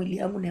kukujia mwili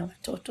yangu na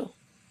watoto?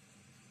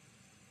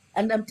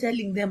 And I'm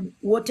telling them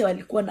wote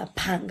walikuwa na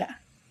panga.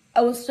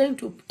 I was trying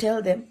to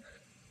tell them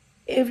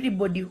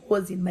everybody who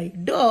was in my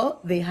door,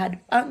 they had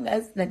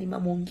pangas na ni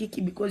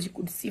mamongiki, because you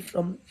could see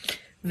from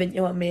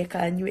venye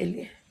wameweka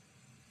nywele.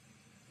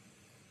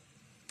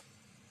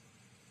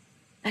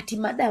 Ati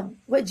madam,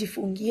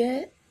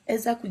 wejifungie,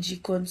 eza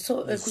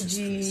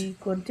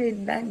kujicontain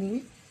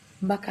ndani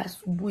mpaka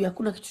asubuhi,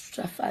 hakuna kitu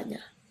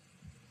tutafanya.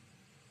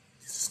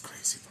 This is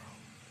crazy,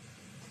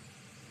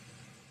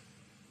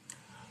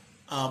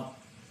 bro.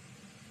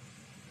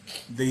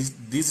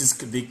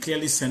 They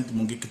clearly sent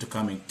Mungiki to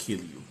come and kill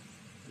you.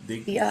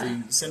 They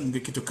sent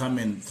Mungiki to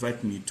come and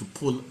threaten you to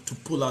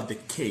pull out the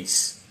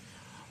case.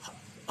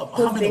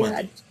 How many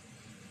were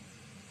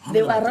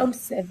they were around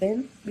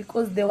 7,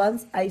 because the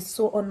ones I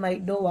saw on my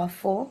door were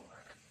 4.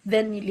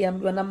 Then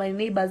niliambiwa na my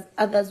neighbors,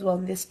 others were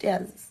on the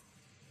stairs.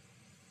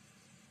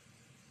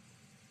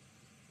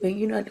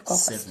 Wengine walikuwa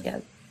kwa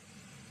stairs.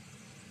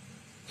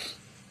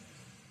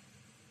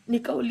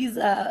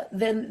 Nikauliza,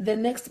 then the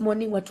next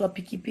morning watu wa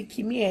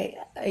pikipiki, me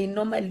I'm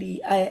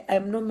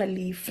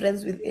normally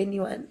friends with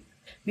anyone,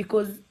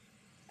 because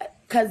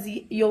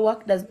your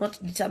work does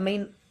not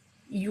determine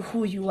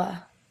who you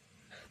are.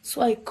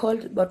 So I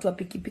called watu wa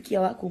pikipiki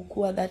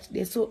hawakukua that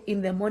day. So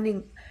in the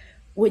morning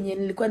wenye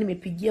nilikuwa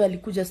nimepigia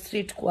walikuja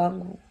straight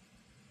kwangu,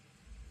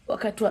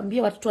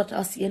 wakatuambia watoto hata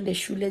wasiende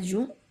shule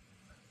juu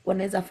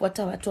wanaweza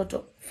fuata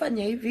watoto.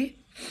 Fanya hivi,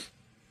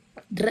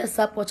 dress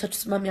up, wacha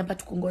tusimame hapa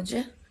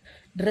tukungoje.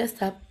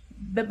 Dress up,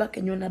 beba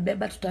kenye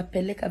unabeba,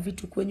 tutapeleka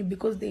vitu kwenyu,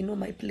 because they know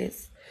my place.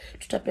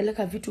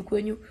 Tutapeleka vitu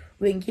kwenyu,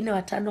 wengine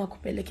 5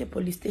 wakupeleke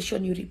police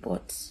station, you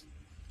report.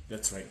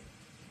 That's right.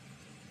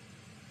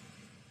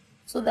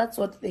 So that's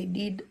what they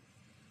did.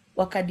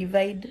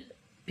 Wakadivide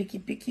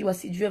pikipiki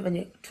wasijue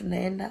venye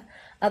tunaenda.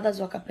 Others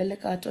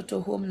wakapeleka watoto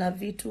home na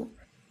vitu.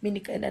 Mimi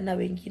nikaenda na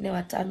wengine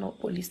 5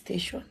 police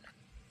station.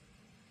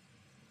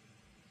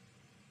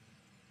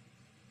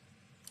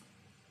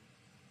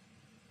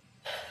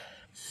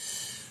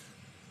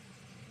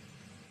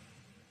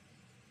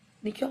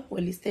 Nikiwa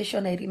police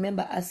station, I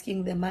remember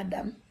asking the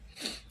madam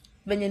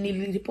venye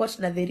nilireport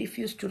na they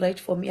refused to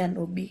write for me an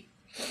OB.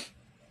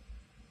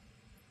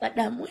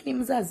 Madam, wewe ni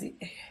mzazi?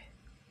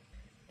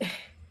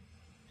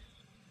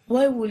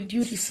 Why would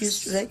you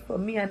refuse to write for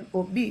me an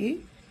OB?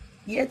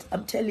 Yet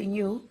I'm telling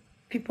you,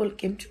 people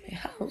came to my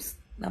house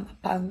na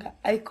mapanga.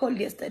 I called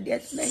yesterday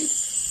at night.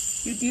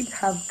 You didn't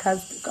have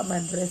cars to come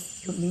and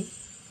rescue me.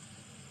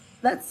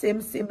 That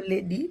same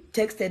lady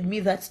texted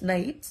me that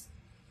night.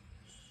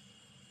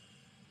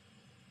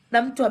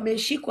 Na mtu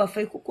ameshikwa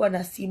afai kukuwa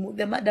na simu.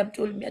 The madam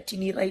told me ati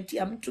ni right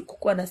ya mtu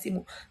kukuwa na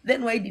simu.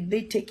 Then why did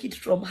they take it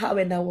from her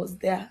when I was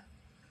there?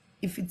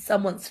 If it's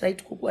someone's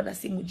right kukuwa na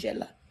simu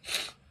jela.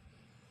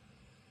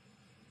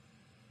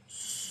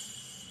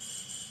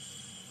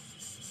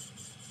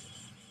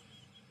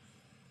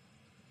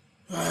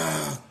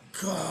 Oh,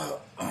 God.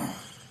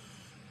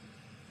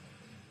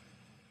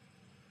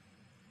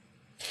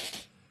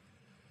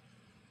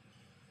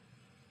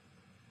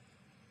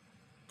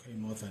 Okay,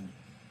 more than.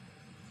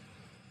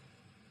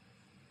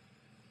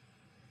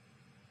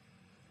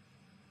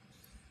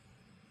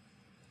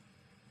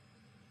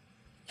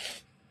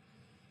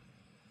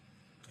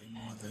 Okay,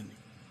 more than.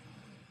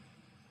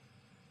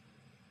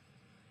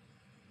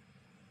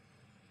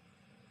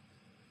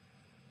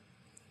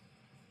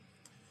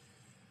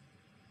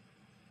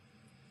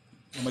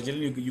 Mama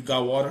Jelly, you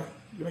got water?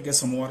 You want to get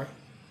some water?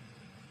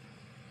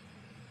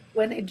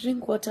 When I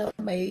drink water,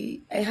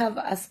 I have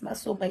asthma,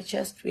 so my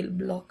chest will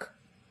block.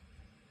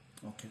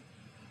 Okay.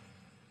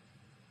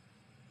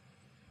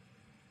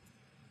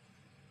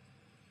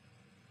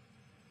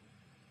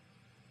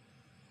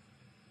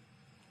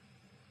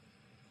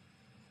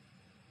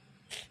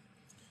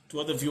 To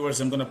other viewers,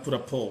 I'm going to put a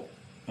poll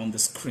on the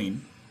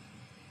screen.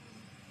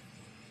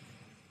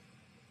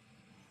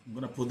 I'm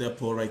going to put that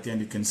poll right there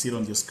and you can see it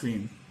on your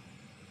screen.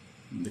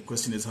 And the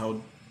question is,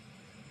 how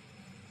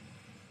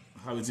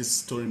is this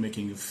story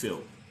making you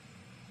feel?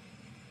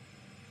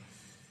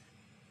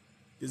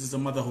 This is a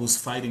mother who's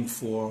fighting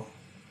for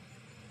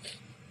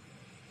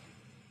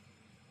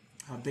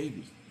her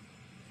baby.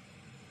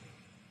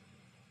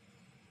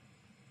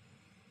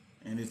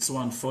 And it's so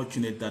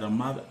unfortunate that a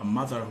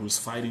mother who's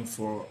fighting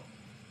for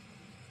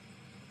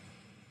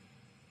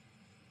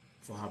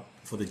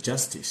the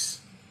justice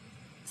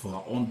for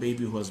her own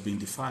baby who has been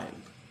defiled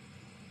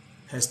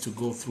has to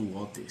go through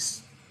all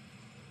this.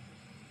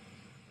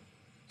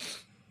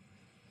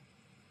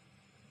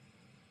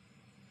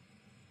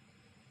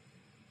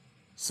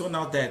 So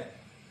now that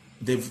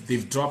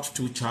they've dropped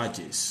 2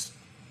 charges,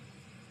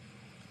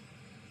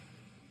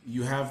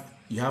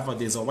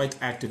 there's a white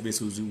activist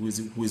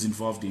who is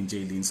involved in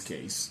Jaylene's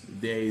case.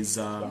 There is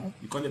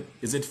you call it,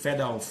 is it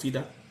FEDA or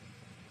FIDA?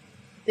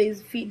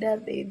 There's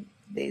FIDA,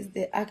 there's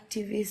the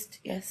activist,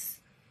 yes.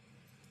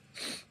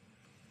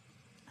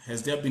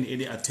 Has there been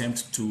any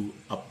attempt to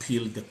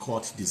appeal the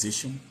court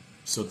decision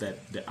so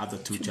that the other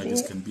 2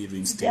 charges can be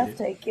reinstated?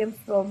 After I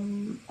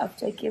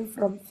came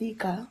from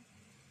Thika,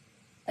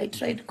 I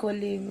tried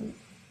calling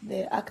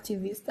the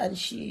activist, and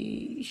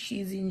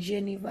she's in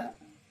Geneva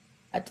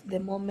at the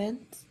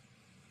moment.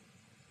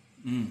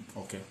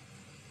 Okay.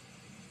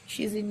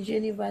 She's in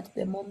Geneva at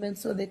the moment,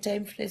 so the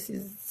time frame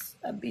is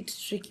a bit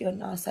tricky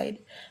on our side.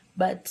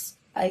 But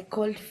I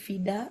called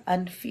FIDA,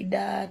 and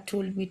FIDA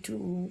told me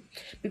to,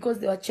 because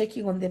they were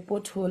checking on the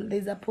pothole.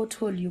 There's a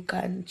pothole you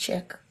can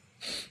check.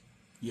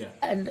 Yeah.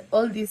 And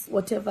all this,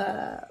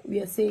 whatever we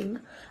are saying,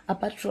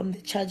 apart from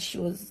the charge,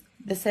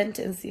 the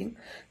sentencing,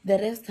 the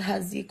rest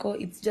has equal.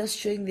 It's just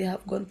showing they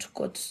have gone to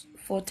court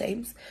 4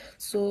 times.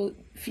 So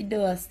FIDA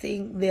was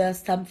saying there are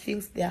some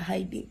things they are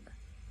hiding.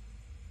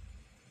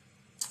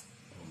 Oh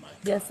my God.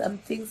 There are some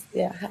things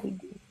they are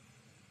hiding.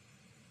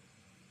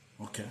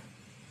 Okay.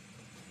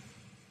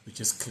 Which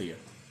is clear.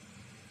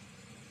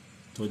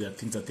 So there are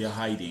things that they are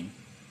hiding.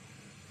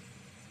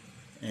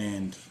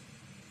 And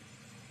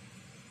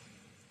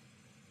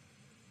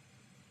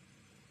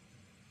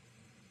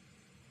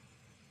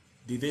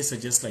did they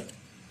suggest like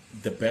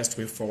the best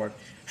way forward?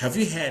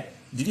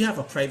 Did you have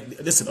a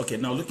private, listen, okay,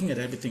 now looking at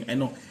everything, I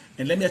know,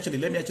 and let me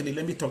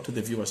talk to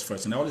the viewers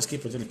first. And I always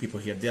keep telling people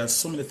here, there are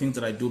so many things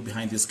that I do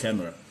behind this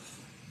camera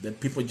that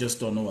people just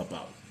don't know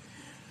about.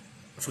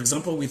 For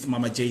example, with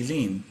Mama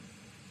Jaylene,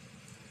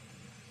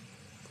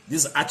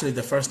 this is actually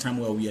the first time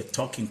where we are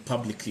talking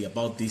publicly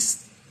about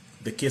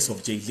the case of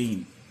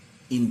Jaylene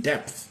in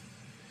depth,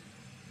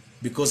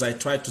 because I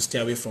tried to stay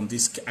away from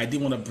this. I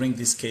didn't want to bring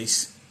this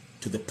case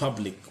to the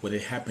public when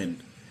it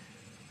happened,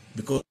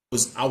 because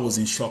I was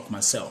in shock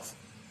myself.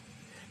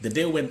 The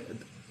day when,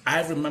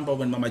 I remember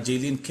when Mama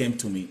Jaylene came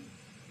to me,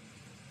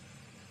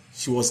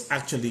 she was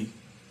actually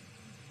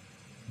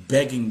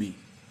begging me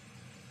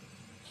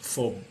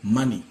for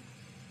money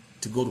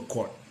to go to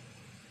court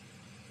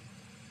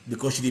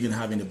because she didn't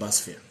have any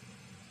bus fare.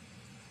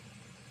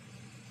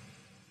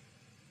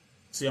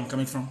 See where I'm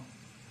coming from?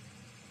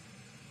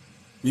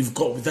 We've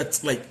got,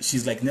 that's like,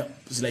 she's like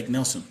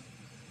Nelson.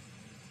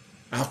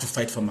 I have to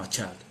fight for my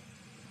child.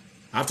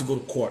 I have to go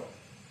to court.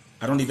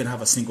 I don't even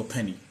have a single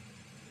penny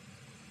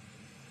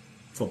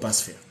for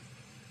bus fare.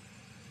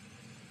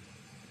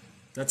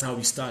 That's how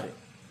we started.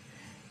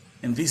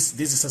 And this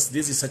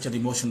is such an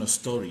emotional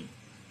story.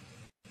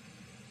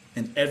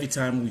 And every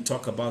time we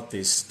talk about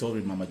this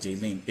story, Mama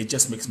Jaylene, it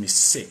just makes me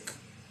sick.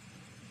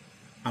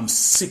 I'm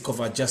sick of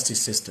our justice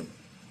system.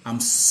 I'm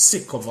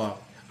sick of our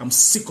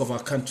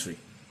country.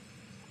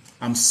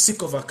 I'm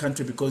sick of our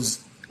country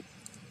because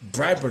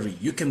bribery,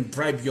 you can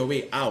bribe your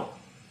way out.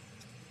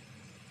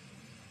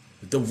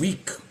 The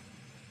weak,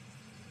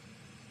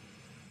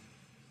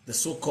 the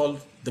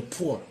so-called the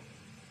poor,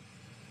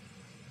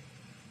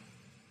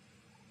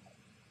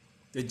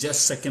 they're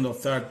just 2nd or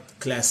 3rd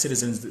class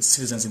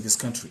citizens in this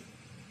country.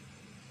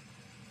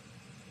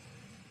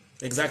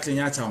 Exactly in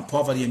our town,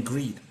 poverty and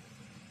greed.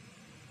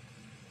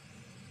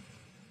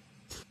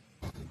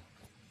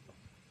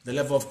 The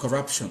level of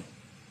corruption.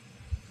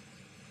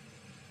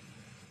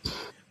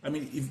 I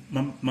mean, if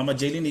Mama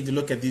Jaylene, if you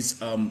look at this,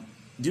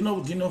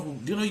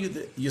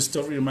 your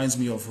story reminds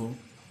me of who?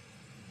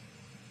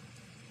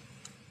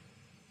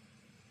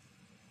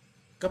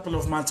 A couple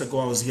of months ago,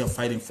 I was here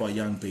fighting for a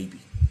young baby.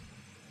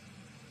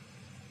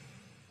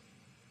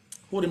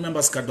 Who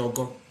remembers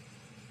Kadogo?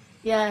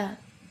 Yeah,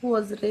 who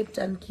was raped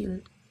and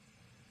killed.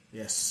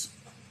 Yes.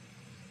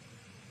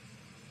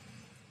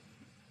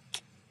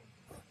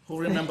 Who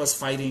remembers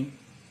fighting?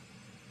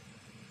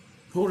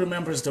 Who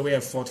remembers the way I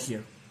fought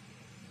here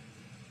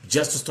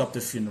just to stop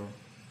the funeral?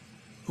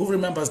 Who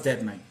remembers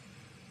that night?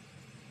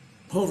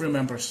 Who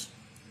remembers?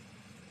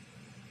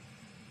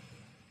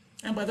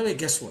 And by the way,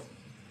 guess what?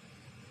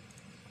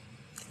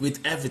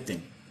 With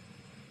everything,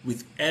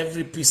 with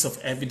every piece of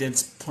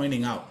evidence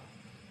pointing out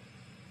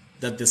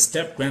that the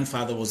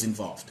step-grandfather was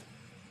involved,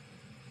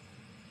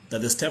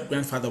 that the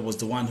step-grandfather was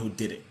the one who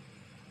did it,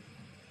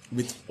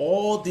 with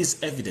all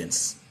this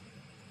evidence,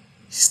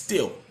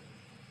 still,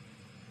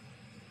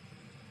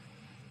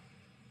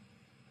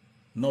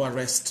 no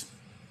arrest,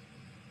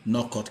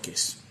 no court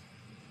case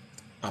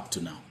up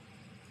to now.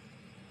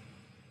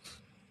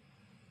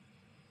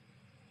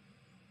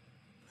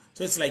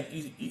 So it's like,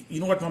 you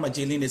know what, Mama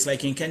Jaylene, it's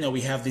like in Kenya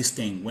we have this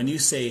thing. When you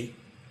say,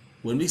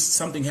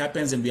 something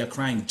happens and we are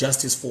crying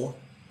justice for,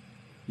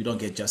 we don't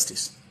get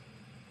justice.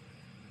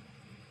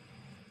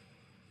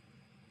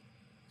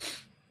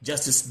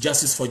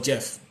 Justice for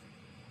Jeff.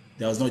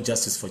 There was no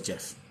justice for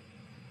Jeff.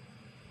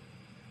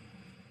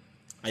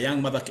 A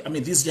young mother, I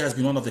mean, this year has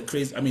been one of the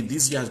crazy, I mean,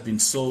 this year has been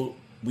so,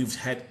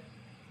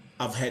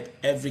 I've had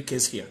every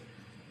case here.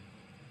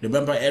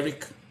 Remember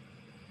Eric,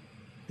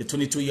 the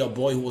 22-year-old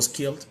boy who was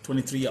killed,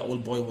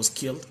 23-year-old boy who was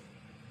killed?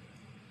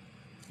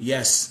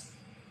 Yes.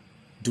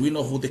 Do we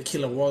know who the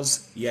killer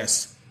was?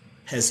 Yes.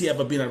 Has he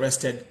ever been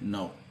arrested?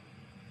 No.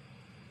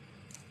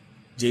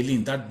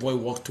 Jaylene, that boy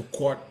walked to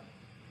court,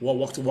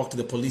 walked to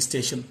the police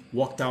station,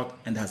 walked out,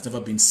 and has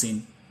never been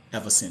seen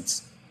ever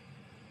since.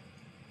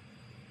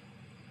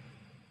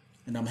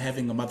 And I'm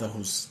having a mother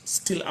who's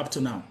still up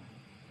to now,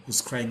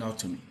 who's crying out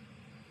to me,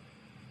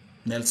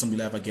 Nelson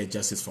will ever get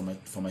justice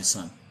for my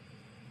son.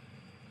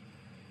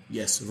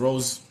 Yes,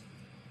 Rose.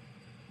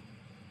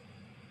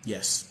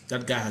 Yes,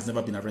 that guy has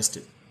never been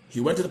arrested. He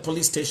went to the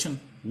police station,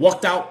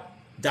 walked out,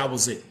 that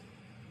was it.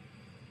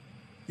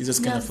 He's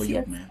just kind of for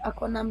you, man.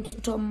 Akona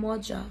mtoto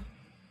mmoja.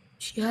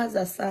 She has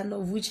a son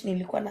of which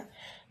nilikuwa na,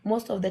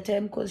 most of the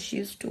time because she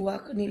used to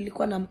work,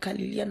 nilikuwa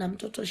namkalilia na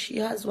mtoto. She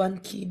has one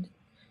kid.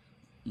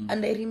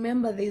 And I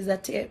remember there's a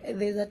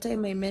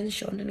time I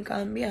mentioned,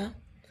 nikamwambia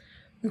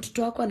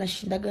mtoto wako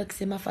anashindaga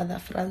akisema Father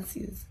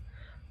Francis.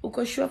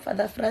 Uko sure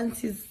Father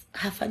Francis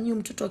hafanyi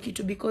mtoto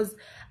kitu? Because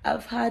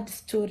I've heard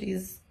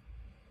stories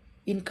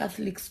in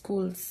Catholic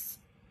schools.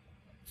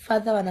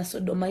 Father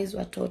wanasodomize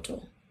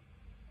watoto.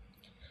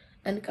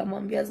 Na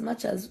nikamwambia as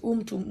much as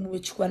mtu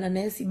mwechukua na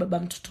naye si baba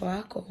mtoto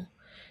wako,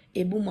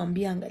 ebu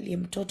mwambie angalie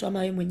mtoto, ama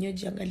wewe mwenyewe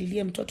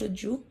jiangalilie mtoto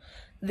juu.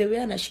 The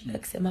way anashinda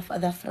akisema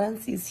Father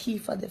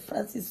Francis, Father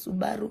Francis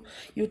Subaru,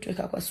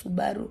 yutuweka kwa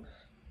Subaru.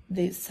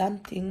 There's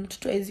something,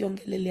 mtoto hawezi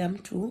ongelelea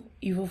mtu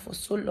hivyo for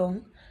so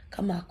long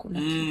kama hakuna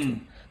kitu.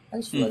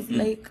 And she was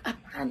like,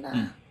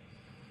 hapana.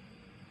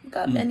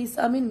 Nikamwambia ni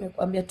sawa, mimi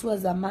nimekuambia tu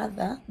as a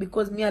mother,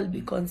 because me I'll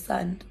be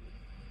concerned.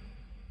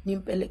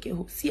 Nimpeleke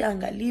si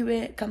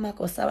angaliwe kama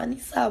ako sawa ni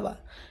sawa,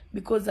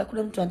 because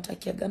hakuna mtu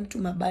anatakiaga mtu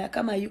mabaya.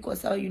 Kama yuko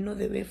sawa, you know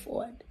the way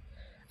forward.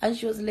 And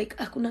she was like,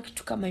 hakuna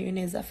kitu kama hiyo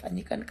inaweza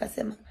fanyika.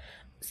 Nikasema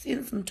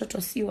since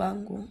mtoto si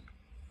wangu,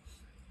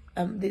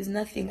 there's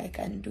nothing I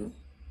can do.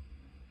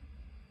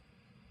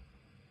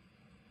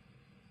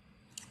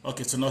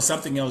 Okay, so now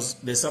something else.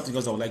 There's something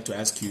else I would like to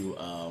ask you,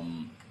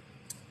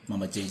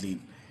 Mama Jaylene.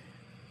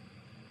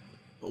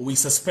 We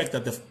suspect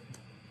that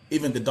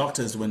even the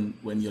doctors, when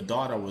your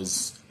daughter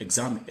was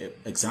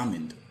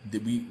examined,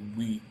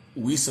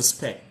 we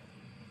suspect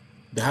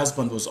the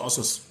husband was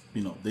also,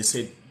 you know, they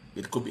said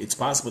it's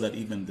possible that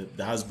even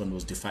the husband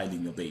was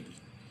defiling your baby.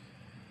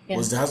 Yeah.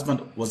 Was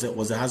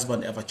the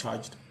husband ever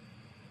charged?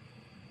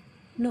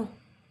 No.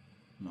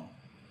 No.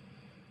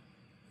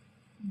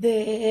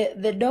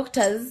 The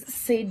doctors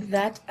said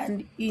that,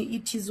 and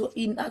it is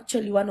in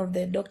actually one of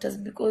the doctors,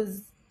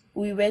 because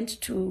we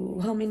went to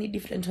how many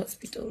different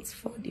hospitals?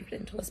 4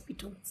 different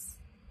hospitals.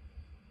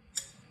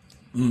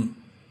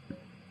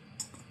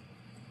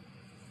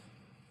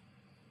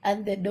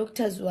 And the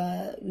doctors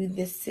were with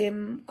the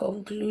same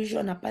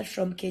conclusion apart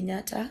from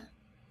Kenyatta.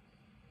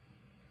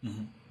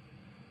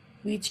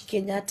 Which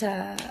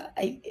Kenyatta,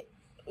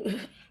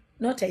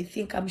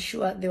 I'm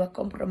sure they were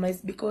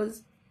compromised,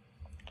 because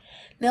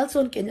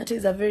Nelson Kenyatta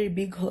is a very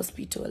big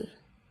hospital.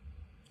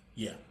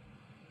 Yeah.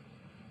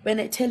 When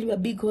I tell you a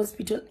big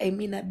hospital, I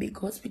mean a big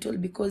hospital,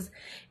 because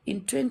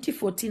in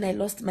 2014, I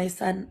lost my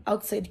son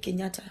outside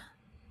Kenyatta.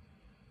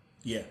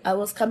 Yeah. I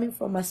was coming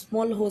from a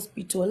small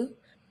hospital.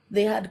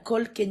 They had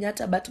called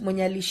Kenyatta, but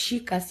mwenye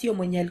alishika sio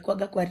mwenye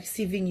alikuwaga kwa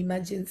receiving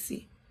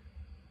emergency.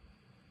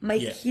 My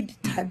kid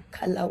turned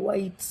color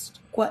white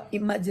kwa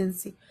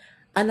emergency.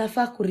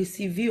 Anafaa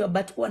kureceiviwa,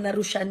 but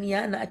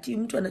wanarushaniana, ati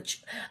mtu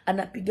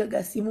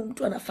anapigaga simu,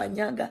 mtu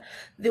anafanyaga.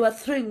 They were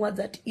throwing words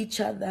at each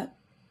other.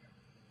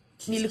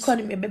 Nilikuwa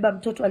nimebeba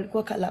mtoto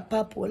alikuwa color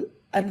purple,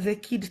 and the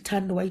kid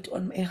turned white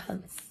on my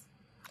hands.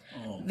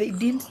 They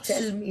didn't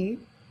tell me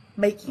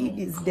my kid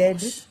is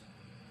dead.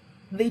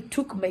 They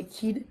took my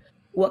kid,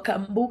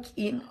 wakambook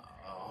in,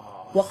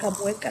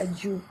 wakamweka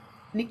juu.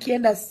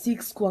 Nikienda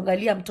 6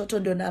 kuangalia mtoto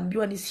ndio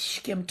naambiwa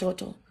nisishike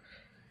mtoto.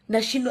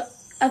 Nashindwa,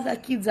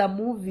 other kids are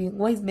moving.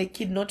 Why is my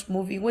kid not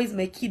moving? Why is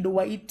my kid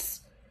white?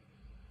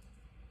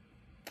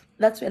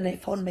 That's when I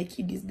found my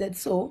kid is dead.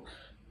 So,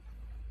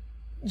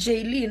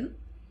 Jaylene,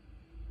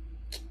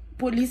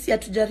 polisi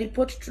hatuja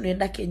report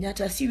tunaenda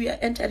Kenyatta. See, we are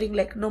entering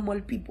like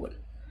normal people.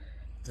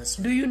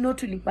 Do you know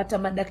tulipata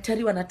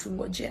madaktari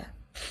wanatungojea?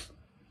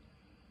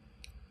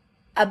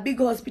 A big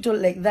hospital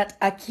like that,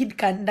 a kid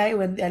can die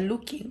when they are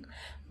looking.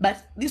 But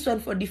this one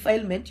for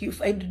defilement, you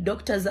find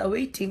doctors are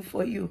waiting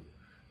for you.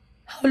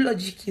 How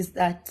logic is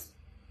that?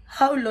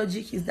 How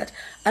logic is that?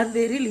 And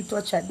they really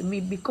tortured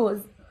me,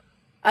 because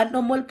a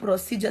normal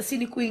procedure, si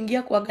ni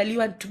kuingia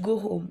kuangaliwa and to go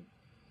home.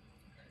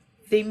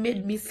 They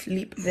made me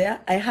sleep there.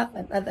 I have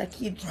another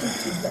kid, 2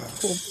 kids at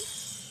home.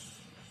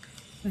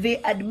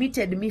 They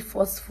admitted me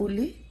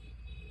forcefully,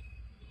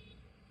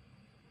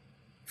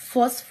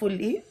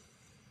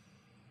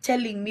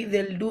 telling me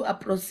they'll do a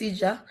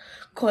procedure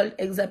called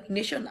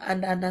examination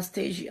and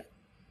anesthesia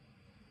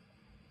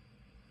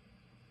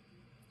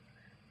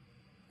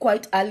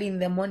quite early in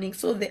the morning.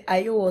 So the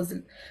IO was,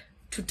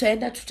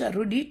 tutaenda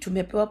tutarudi,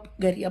 tumepewa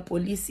gari ya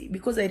polisi.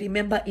 Because I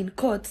remember in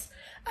courts,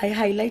 I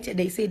highlighted,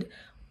 I said,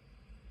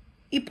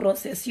 hii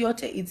process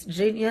yote, it's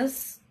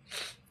genius.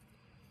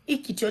 Hii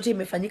kitu yote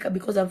imefanyika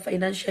because I'm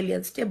financially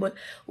unstable.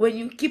 When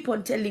you keep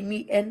on telling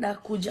me, enda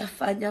kuja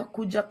fanya,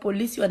 kuja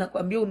polisi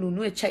wanakuambia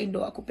ununue chai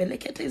ndo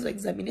wakupeleke hata hizo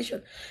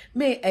examination.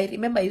 I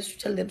remember I used to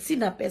tell them,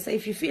 sina pesa.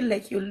 If you feel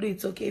like you'll do,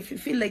 it's okay. If you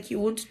feel like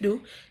you won't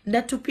do,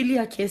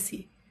 ndatupilia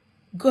kesi.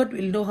 God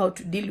will know how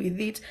to deal with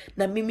it.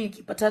 Na mimi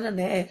nikipatana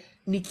na yeye,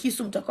 ni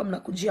kisu mtakuwa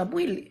mnakujia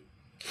mwili.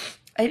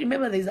 I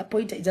remember there's a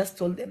point I just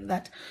told them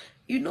that,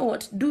 you know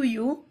what, do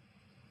you,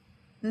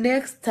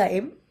 next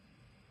time,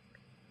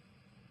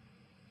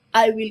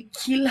 I will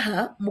kill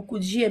her,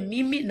 mukujie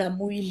mimi na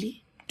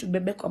mwili,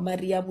 tubebe kwa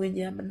Maria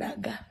mwenye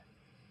amnaga.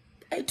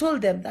 I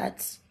told them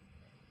that.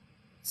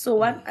 So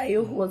one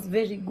IO who was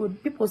very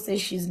good, people say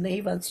she's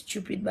naive and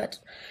stupid, but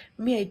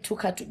me, I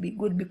took her to be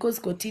good because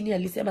Kotini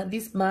alisema,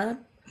 this man,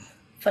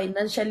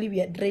 financially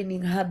we are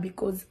draining her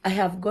because I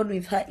have gone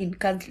with her in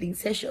counseling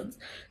sessions.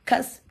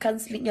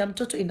 Counseling ya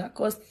mtoto ina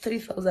cost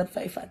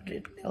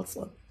 3,500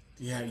 Nelson.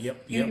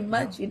 You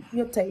imagine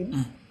hiyo time.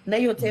 Na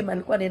hiyo time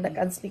alikuwa anaenda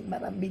counseling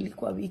mara 2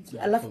 kwa wiki.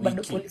 Alafu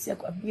bado polisi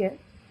akwambie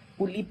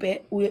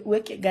ulipe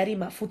uweke gari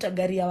mafuta,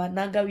 gari ya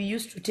wanaga. We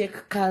used to take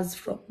cars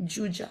from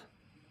Juja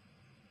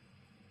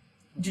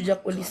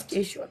police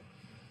station.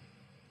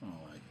 Oh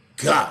my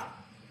God.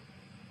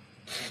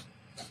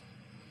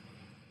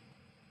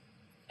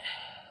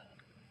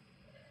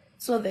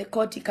 So the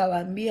court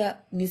ikawaambia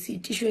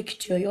nisiitishwe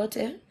kitu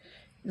yoyote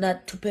na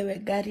tupewe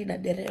gari na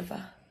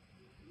dereva.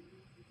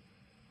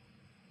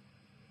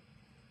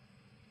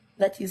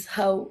 That is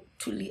how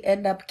tuli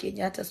end up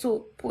Kenyatta. So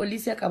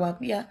polisi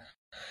akamwambia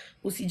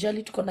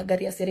usijali, tuko na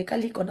gari ya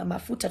serikali, iko na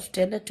mafuta,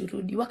 tutaenda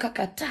turudi.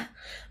 Wakakataa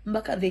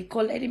mpaka they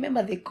called, I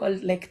remember they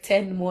called like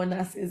 10 more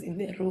nurses in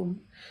the room.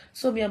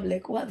 So me, I'm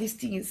like, wow, this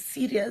thing is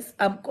serious.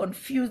 I'm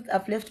confused.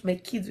 I've left my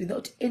kids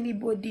without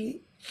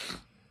anybody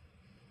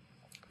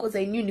because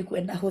I knew ni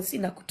kuenda hosi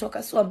na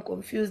kutoka. So I'm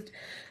confused.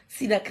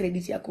 Sina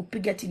credit ya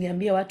kupiga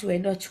tiniambia watu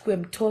waende wachukue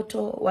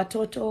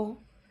watoto.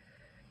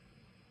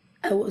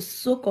 I was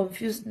so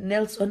confused,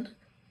 Nelson.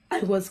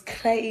 I was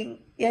crying.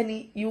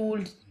 Yani, you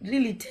would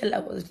really tell I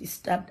was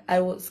disturbed. I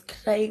was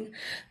crying.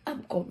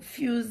 I'm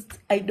confused.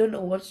 I don't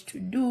know what to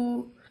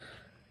do.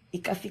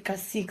 Ikafika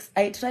 6.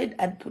 I tried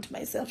and put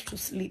myself to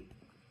sleep.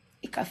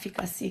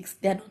 Ikafika 6.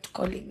 They're not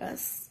calling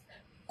us.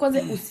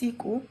 Kwanza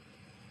usiku,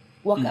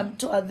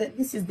 wakamtoa,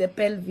 this is the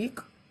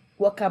pelvic,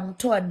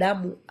 wakamtoa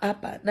damu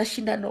hapa na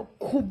shindano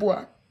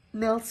kubwa,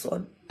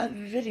 Nelson, a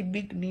very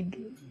big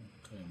needle.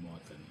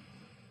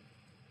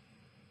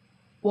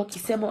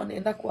 Wakisema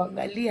wanaenda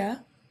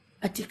kuangalia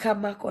ati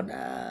kama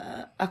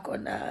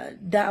akona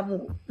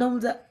damu.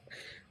 Nauza,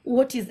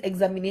 what is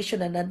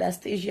examination and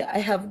anesthesia?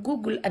 I have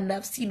Googled and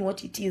I've seen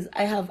what it is.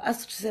 I have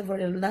asked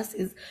several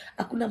nurses.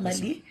 Hakuna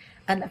mali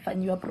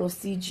anafanyiwa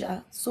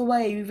procedure. So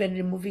why are you even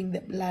removing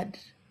the blood?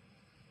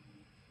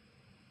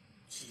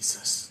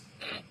 Jesus.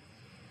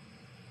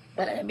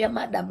 Ananiambia,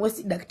 madam,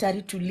 wesi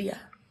daktari, tulia.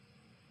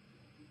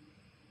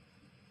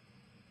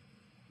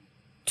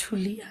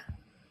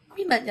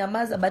 Mimi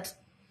nanyamaza, but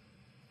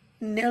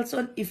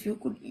Nelson, if you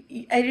could,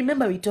 I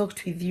remember we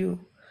talked with you.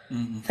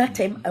 That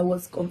time I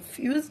was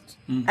confused.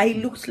 I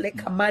looked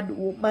like a mad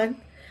woman.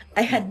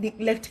 I had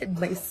neglected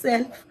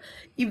myself.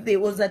 If there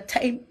was a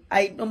time,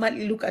 I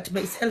normally look at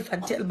myself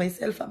and tell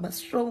myself I'm a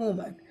strong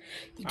woman.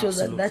 It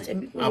was at that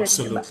time.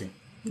 Absolutely.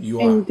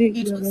 You are.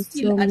 It was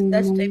still at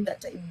that time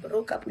that I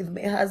broke up with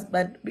my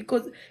husband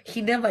because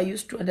he never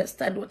used to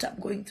understand what I'm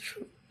going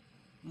through.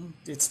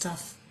 It's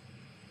tough.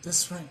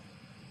 That's right.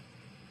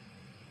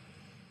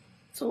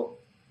 So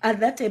at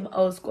that time,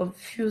 I was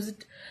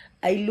confused.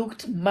 I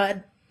looked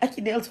mad.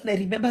 Actually, also, I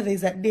remember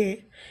there's a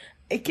day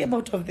I came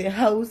out of the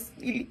house.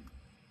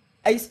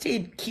 I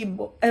stayed in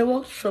Kimbo. I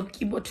walked from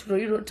Kimbo to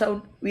Roiro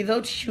town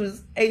without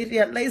shoes. I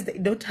realized I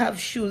don't have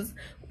shoes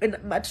when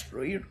I'm at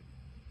Roiro.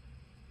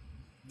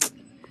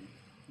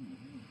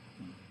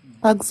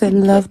 Hugs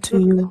and love to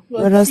you.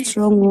 You're a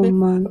strong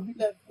woman.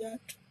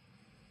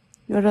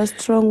 You're a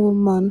strong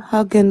woman.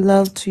 Hug and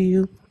love to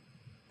you.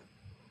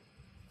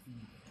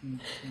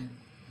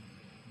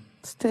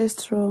 Stay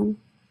strong.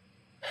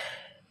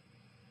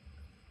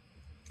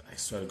 I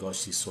swear to God,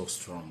 she's so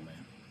strong,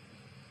 man.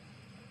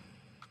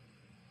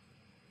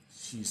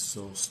 She's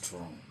so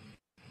strong.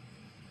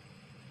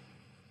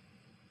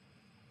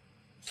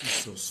 She's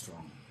so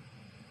strong.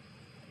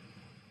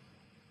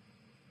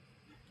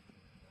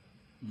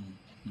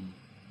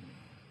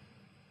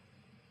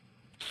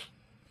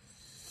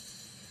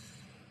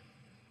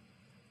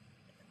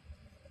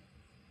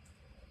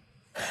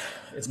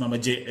 As Mama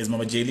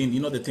Jaylene, you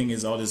know, the thing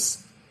is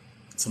always,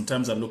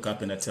 sometimes I look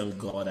up and I tell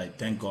God, I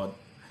thank God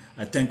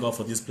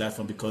for this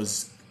platform,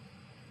 because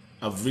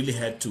I've really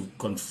had to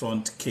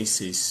confront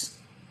cases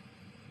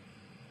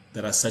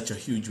that are such a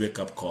huge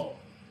wake-up call.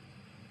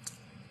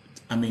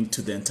 I mean,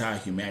 to the entire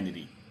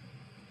humanity.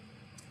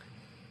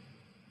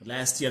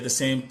 Last year, the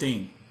same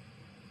thing.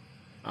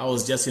 I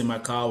was just in my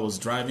car, I was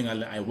driving,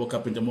 I woke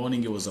up in the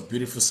morning, it was a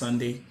beautiful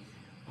Sunday.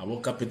 I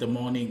woke up in the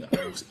morning,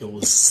 it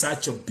was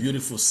such a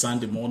beautiful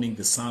Sunday morning,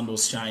 the sun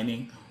was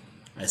shining.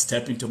 I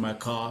step into my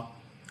car,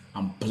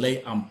 I'm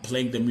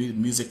playing the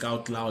music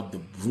out loud,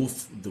 the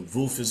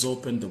roof is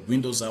open, the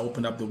windows, I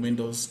open up the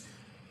windows,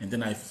 and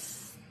then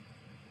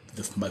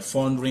my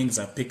phone rings,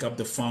 I pick up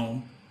the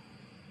phone,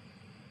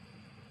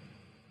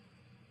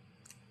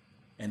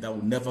 and I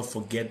will never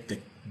forget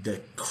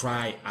the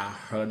cry I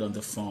heard on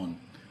the phone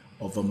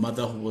of a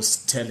mother who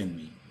was telling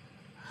me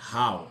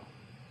how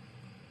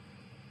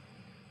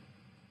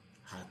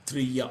her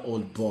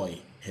 3-year-old boy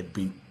had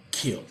been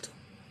killed.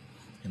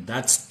 And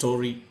that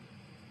story,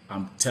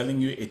 I'm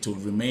telling you, it will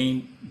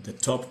remain the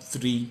top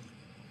 3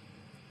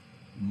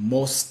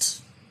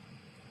 most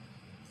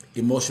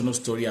emotional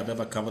story I've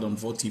ever covered on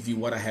VOTV TV.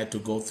 What I had to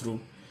go through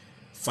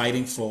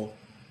fighting for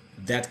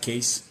that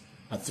case,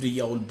 a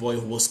 3-year-old boy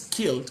who was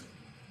killed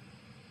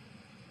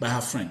by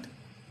her friend.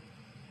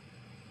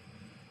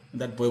 And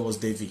that boy was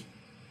Davy.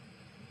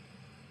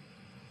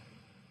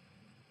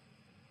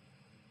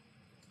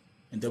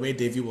 And the way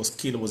Davy was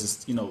killed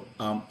was, you know,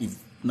 if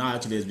now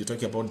actually as we're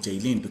talking about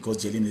Jaylene, because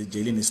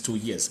Jaylene is 2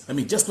 years. I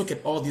mean, just look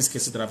at all these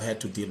cases that I've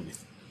had to deal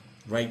with,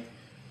 right?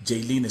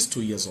 Jaylene is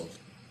 2 years old.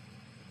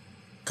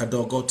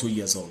 Kadogo, 2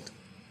 years old.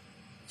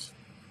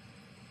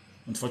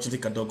 Unfortunately,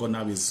 Kadogo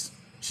now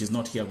she's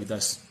not here with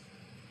us.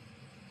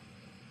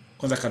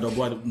 Kwanza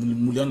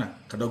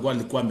Kadogo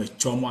alikuwa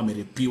amechomwa,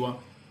 amerepiwa.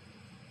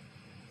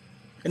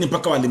 Yani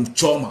mpaka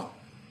walimchoma.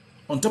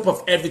 On top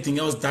of everything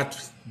else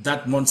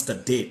that monster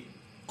did,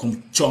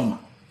 kumchoma.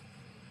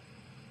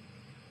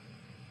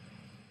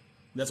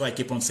 That's why I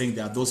keep on saying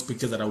there are those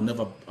pictures that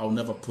I'll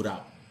never put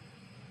out.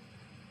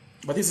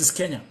 But this is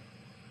Kenya.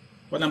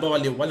 Wale ambao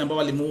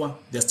walimuua,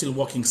 they're still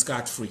walking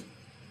scot-free,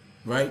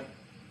 right?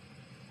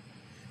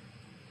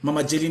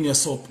 Mama Jaylene,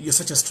 you're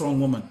such a strong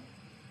woman.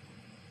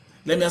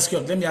 Let me ask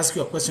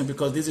you a question,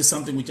 because this is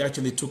something which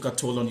actually took a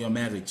toll on your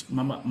marriage.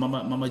 Mama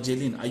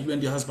Jaylene, are you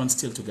and your husband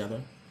still together?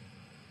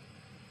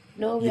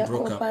 No, we are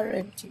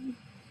co-parenting.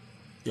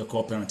 You're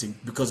co-parenting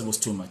because it was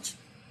too much.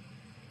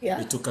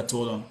 Yeah. It took a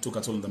toll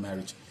on the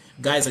marriage.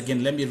 Guys,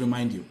 again, let me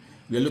remind you,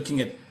 we are looking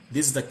at,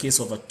 this is the case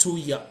of a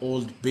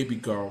 2-year-old baby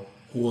girl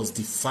who was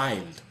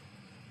defiled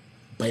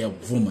by a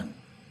woman.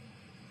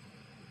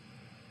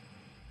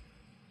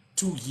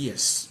 2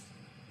 years.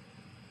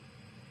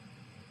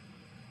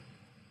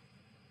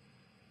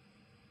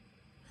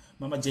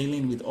 Mama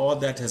Jaylene, with all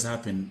that has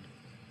happened,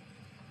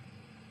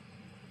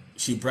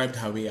 she bribed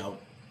her way out.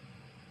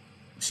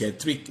 She had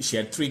three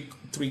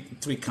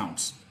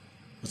counts.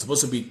 It was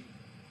supposed to be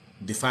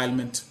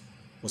defilement,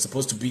 was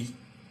supposed to be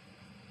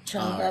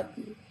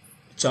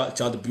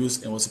child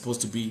abuse, and was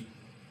supposed to be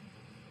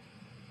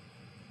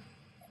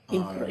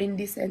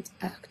indecent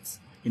acts.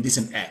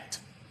 Indecent act.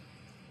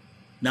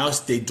 Now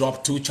they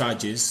dropped 2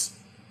 charges.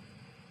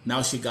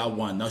 Now she got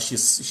 1. Now she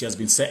has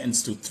been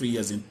sentenced to 3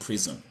 years in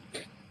prison.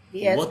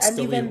 Yes, what's and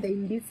even the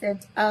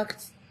indecent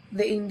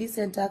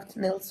act,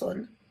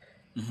 Nelson.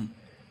 Mm-hmm.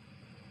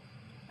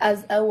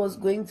 As I was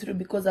going through,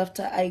 because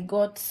after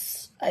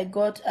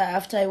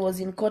after I was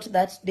in court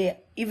that day,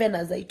 even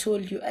as I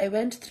told you, I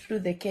went through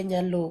the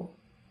Kenya law,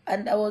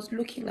 and I was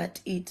looking at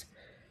it.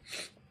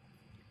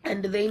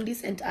 And the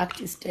indecent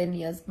act is 10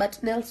 years.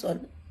 But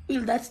Nelson,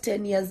 will that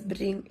 10 years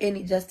bring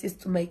any justice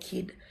to my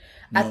kid?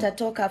 No.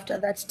 Atatalk after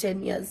that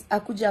 10 years,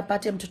 akuja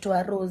apate mtoto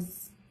wa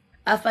Rose,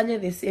 afanye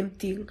the same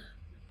thing,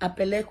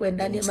 apelekwe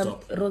ndani ama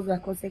Rose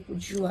akose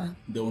kujua.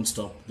 They won't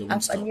stop.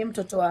 Afanyie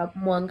mtoto wa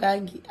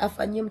Mwangangi,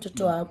 afanyie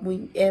mtoto wa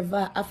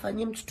Eva,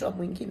 afanyie mtoto wa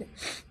mwingine.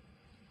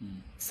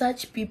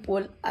 Such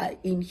people are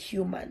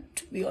inhuman,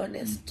 to be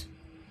honest.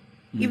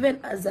 Even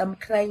as I'm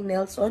crying,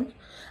 Nelson,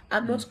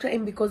 I'm not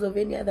crying because of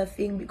any other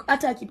thing. Because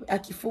hata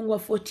akifungwa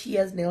 40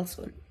 years,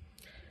 Nelson,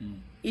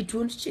 it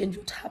won't change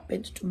what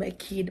happened to my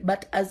kid.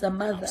 But as a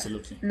mother,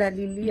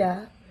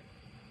 nalilia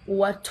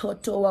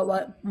watoto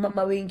wa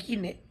mama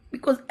wengine,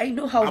 because I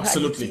know how hard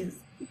it is.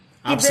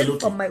 Even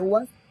for my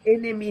worst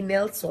enemy,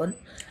 Nelson,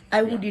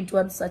 I wouldn't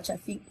want such a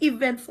thing.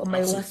 Even for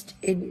my worst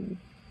enemy.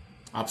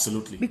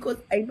 Absolutely. Because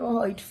I know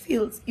how it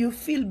feels. You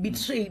feel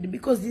betrayed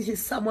because this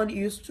is someone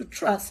you used to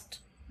trust.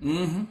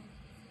 Mm-hmm.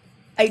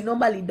 I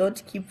normally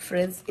don't keep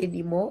friends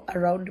anymore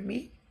around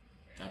me.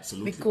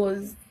 Absolutely.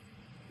 Because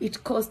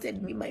it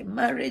costed me my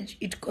marriage.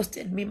 It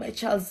costed me my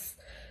child's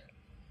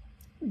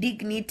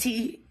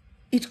dignity.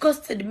 It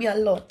costed me a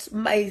lot.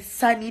 My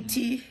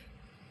sanity.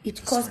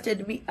 It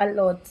costed me a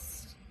lot.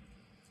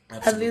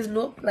 Absolutely. And there's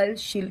no price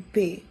she'll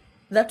pay.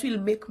 That will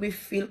make me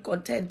feel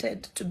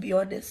contented, to be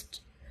honest.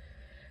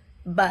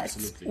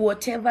 But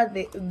whatever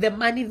the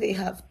money they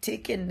have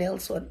taken,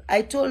 Nelson,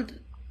 I told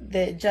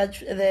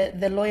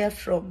the lawyer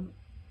from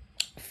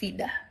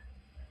FIDA.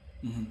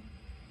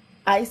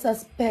 I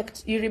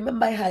suspect, you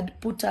remember I had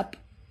put up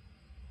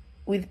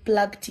with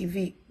Plug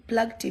TV.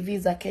 Plug TV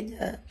is a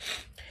Kenya.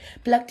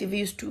 Plug TV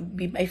used to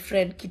be my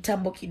friend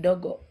Kitambo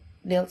Kidogo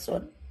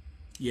Nelson.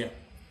 Yeah.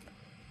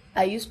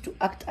 I used to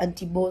act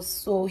anti-boss,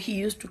 so he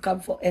used to come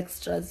for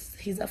extras.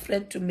 He's a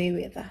friend to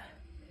Mayweather.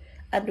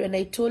 And when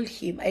I told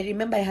him, I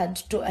remember I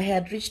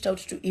had reached out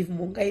to Eve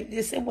Mungai,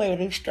 the same way I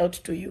reached out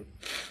to you.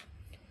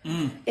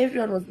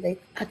 Everyone was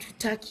like,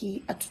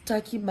 atutaki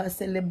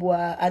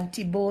maselebwa,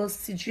 anti-boss,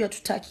 sijui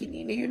atutaki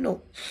nini, you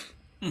know.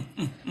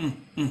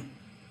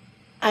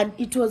 And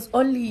it was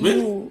only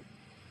you.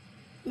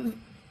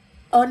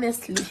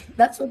 Honestly,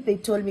 that's what they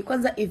told me.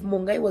 Kwanza Eve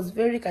Mungai was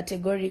very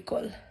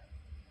categorical.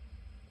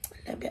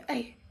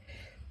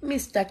 Mi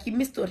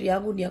story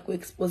yangu ni ya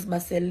kuexpose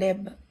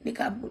maceleb.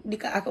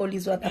 Nika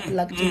akaulizwa na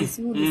Plug TV,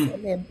 si huyu ni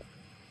celeb.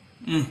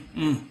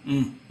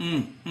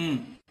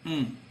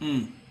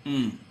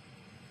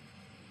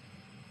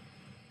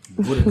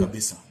 Bure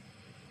kabisa.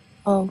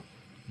 Oh.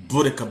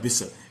 Bure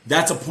kabisa.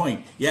 That's a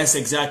point. Yes,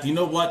 exactly. You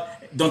know what?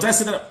 Don't I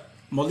say that,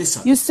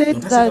 Melissa? You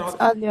said that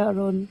earlier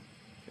on.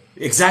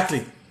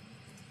 Exactly.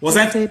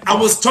 I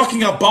was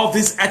talking about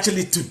this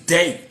actually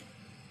today.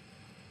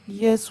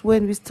 Yes,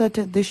 when we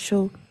started the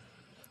show.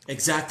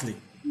 Exactly.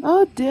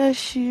 How dare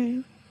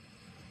she?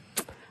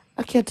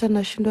 Akiata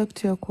nashindwa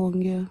kitu ya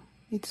kuongea.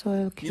 It's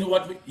all okay.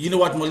 You know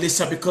what,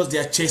 Melissa? Because they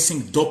are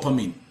chasing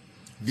dopamine.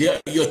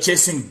 You're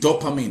chasing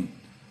dopamine.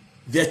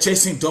 They're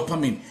chasing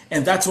dopamine.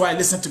 And that's why,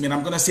 listen to me, and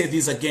I'm going to say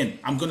this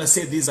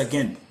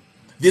again.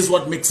 This is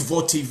what makes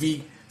Vote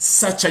TV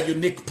such a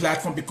unique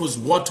platform, because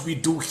what we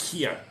do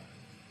here,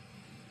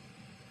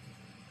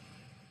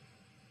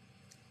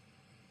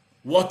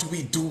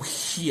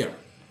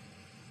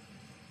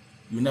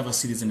 you never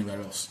see this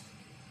anywhere else.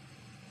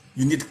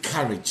 You need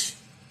courage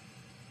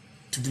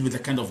to deal with the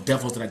kind of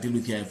devils that I deal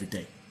with here every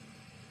day.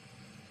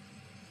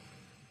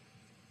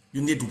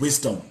 You need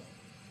wisdom.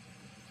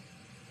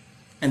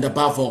 And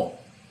above all,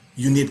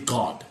 you need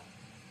God.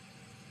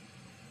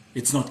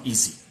 It's not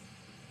easy.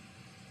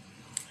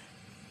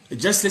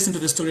 Just listen to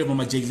the story of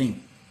Mama Jaylene.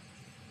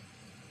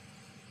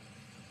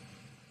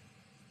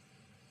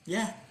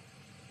 Yeah.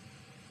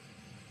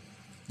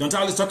 Don't I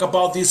always talk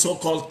about these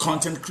so-called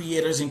content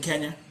creators in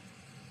Kenya?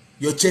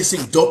 You're chasing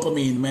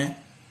dopamine, man.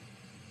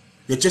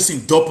 You're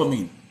chasing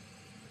dopamine.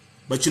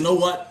 But you know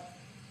what?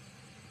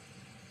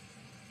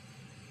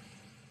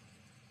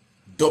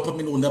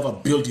 Dopamine will never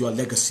build your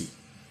legacy.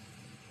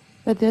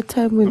 But their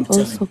time will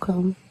also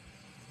come.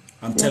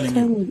 I'm telling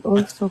you.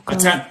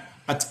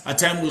 A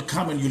time will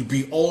come and you'll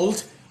be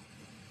old.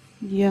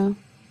 Yeah.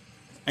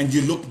 And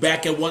you look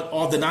back at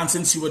all the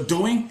nonsense you were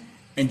doing,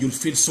 and you'll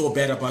feel so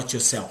bad about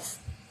yourself.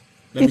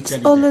 It's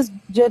always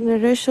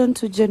generation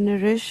to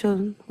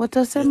generation.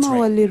 Watasema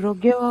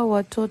walirogewa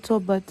watoto,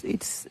 but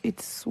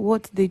it's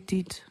what they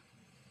did.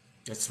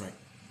 That's right.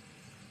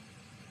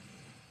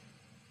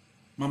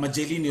 Mama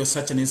Jaylene, you're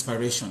such an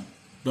inspiration.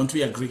 Don't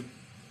we agree?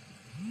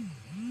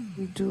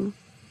 We do.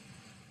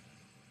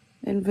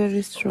 And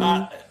very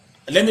strong.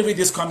 Let me read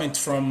this comment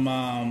from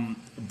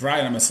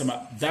Brian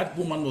Amasema. That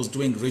woman was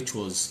doing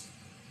rituals.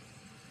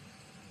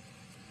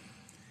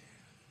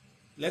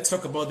 Let's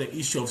talk about the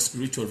issue of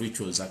spiritual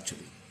rituals,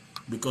 actually,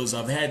 because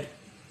I've had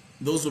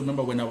those who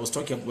remember when I was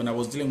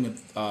dealing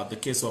with the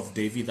case of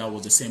David. That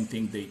was the same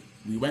thing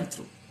we went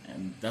through,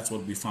 and that's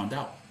what we found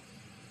out.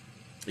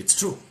 It's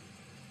true,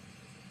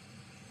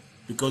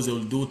 because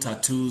they'll do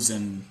tattoos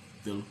and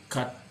they'll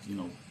cut,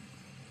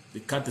 they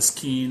cut the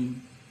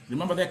skin.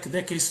 Remember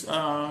that case,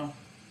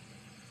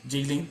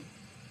 Jaylene,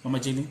 Mama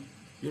Jaylene?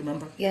 You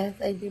remember? Yes,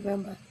 I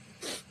remember.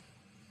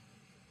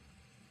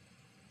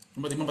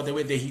 Remember the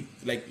way they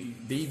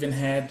even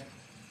had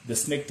the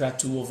snake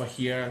tattoo over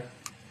here.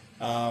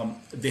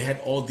 They had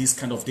all these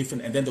kind of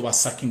different, and then they were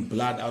sucking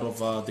blood out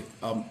of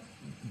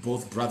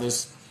both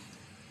brothers.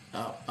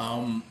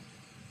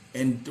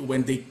 And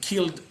when they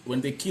killed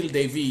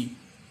Davy,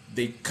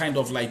 they kind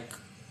of like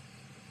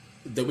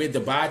the way the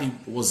body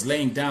was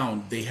laying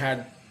down. They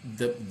had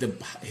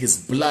his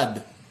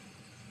blood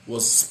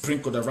was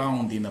sprinkled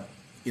around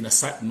in a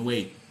certain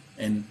way.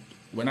 And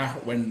when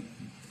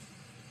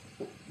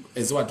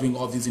as they were doing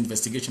all this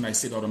investigation, I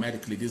said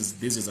automatically, this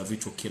is a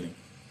ritual killing.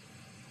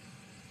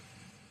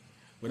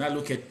 When I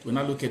look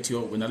at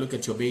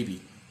your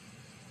baby,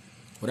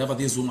 whatever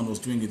this woman was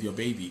doing with your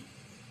baby,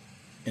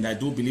 and I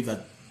do believe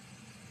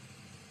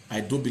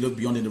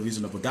beyond any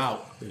reasonable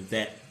doubt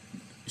that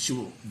she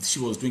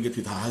was doing it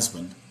with her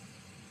husband,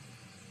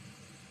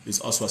 is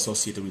also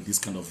associated with this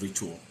kind of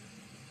ritual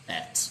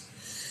act.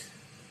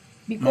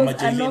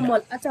 Because a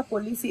normal,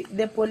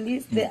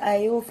 the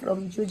IO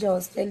from Juja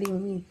was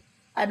telling me,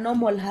 a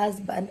normal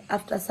husband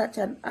after such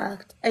an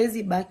act,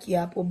 haizi baki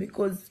hapo,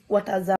 because what has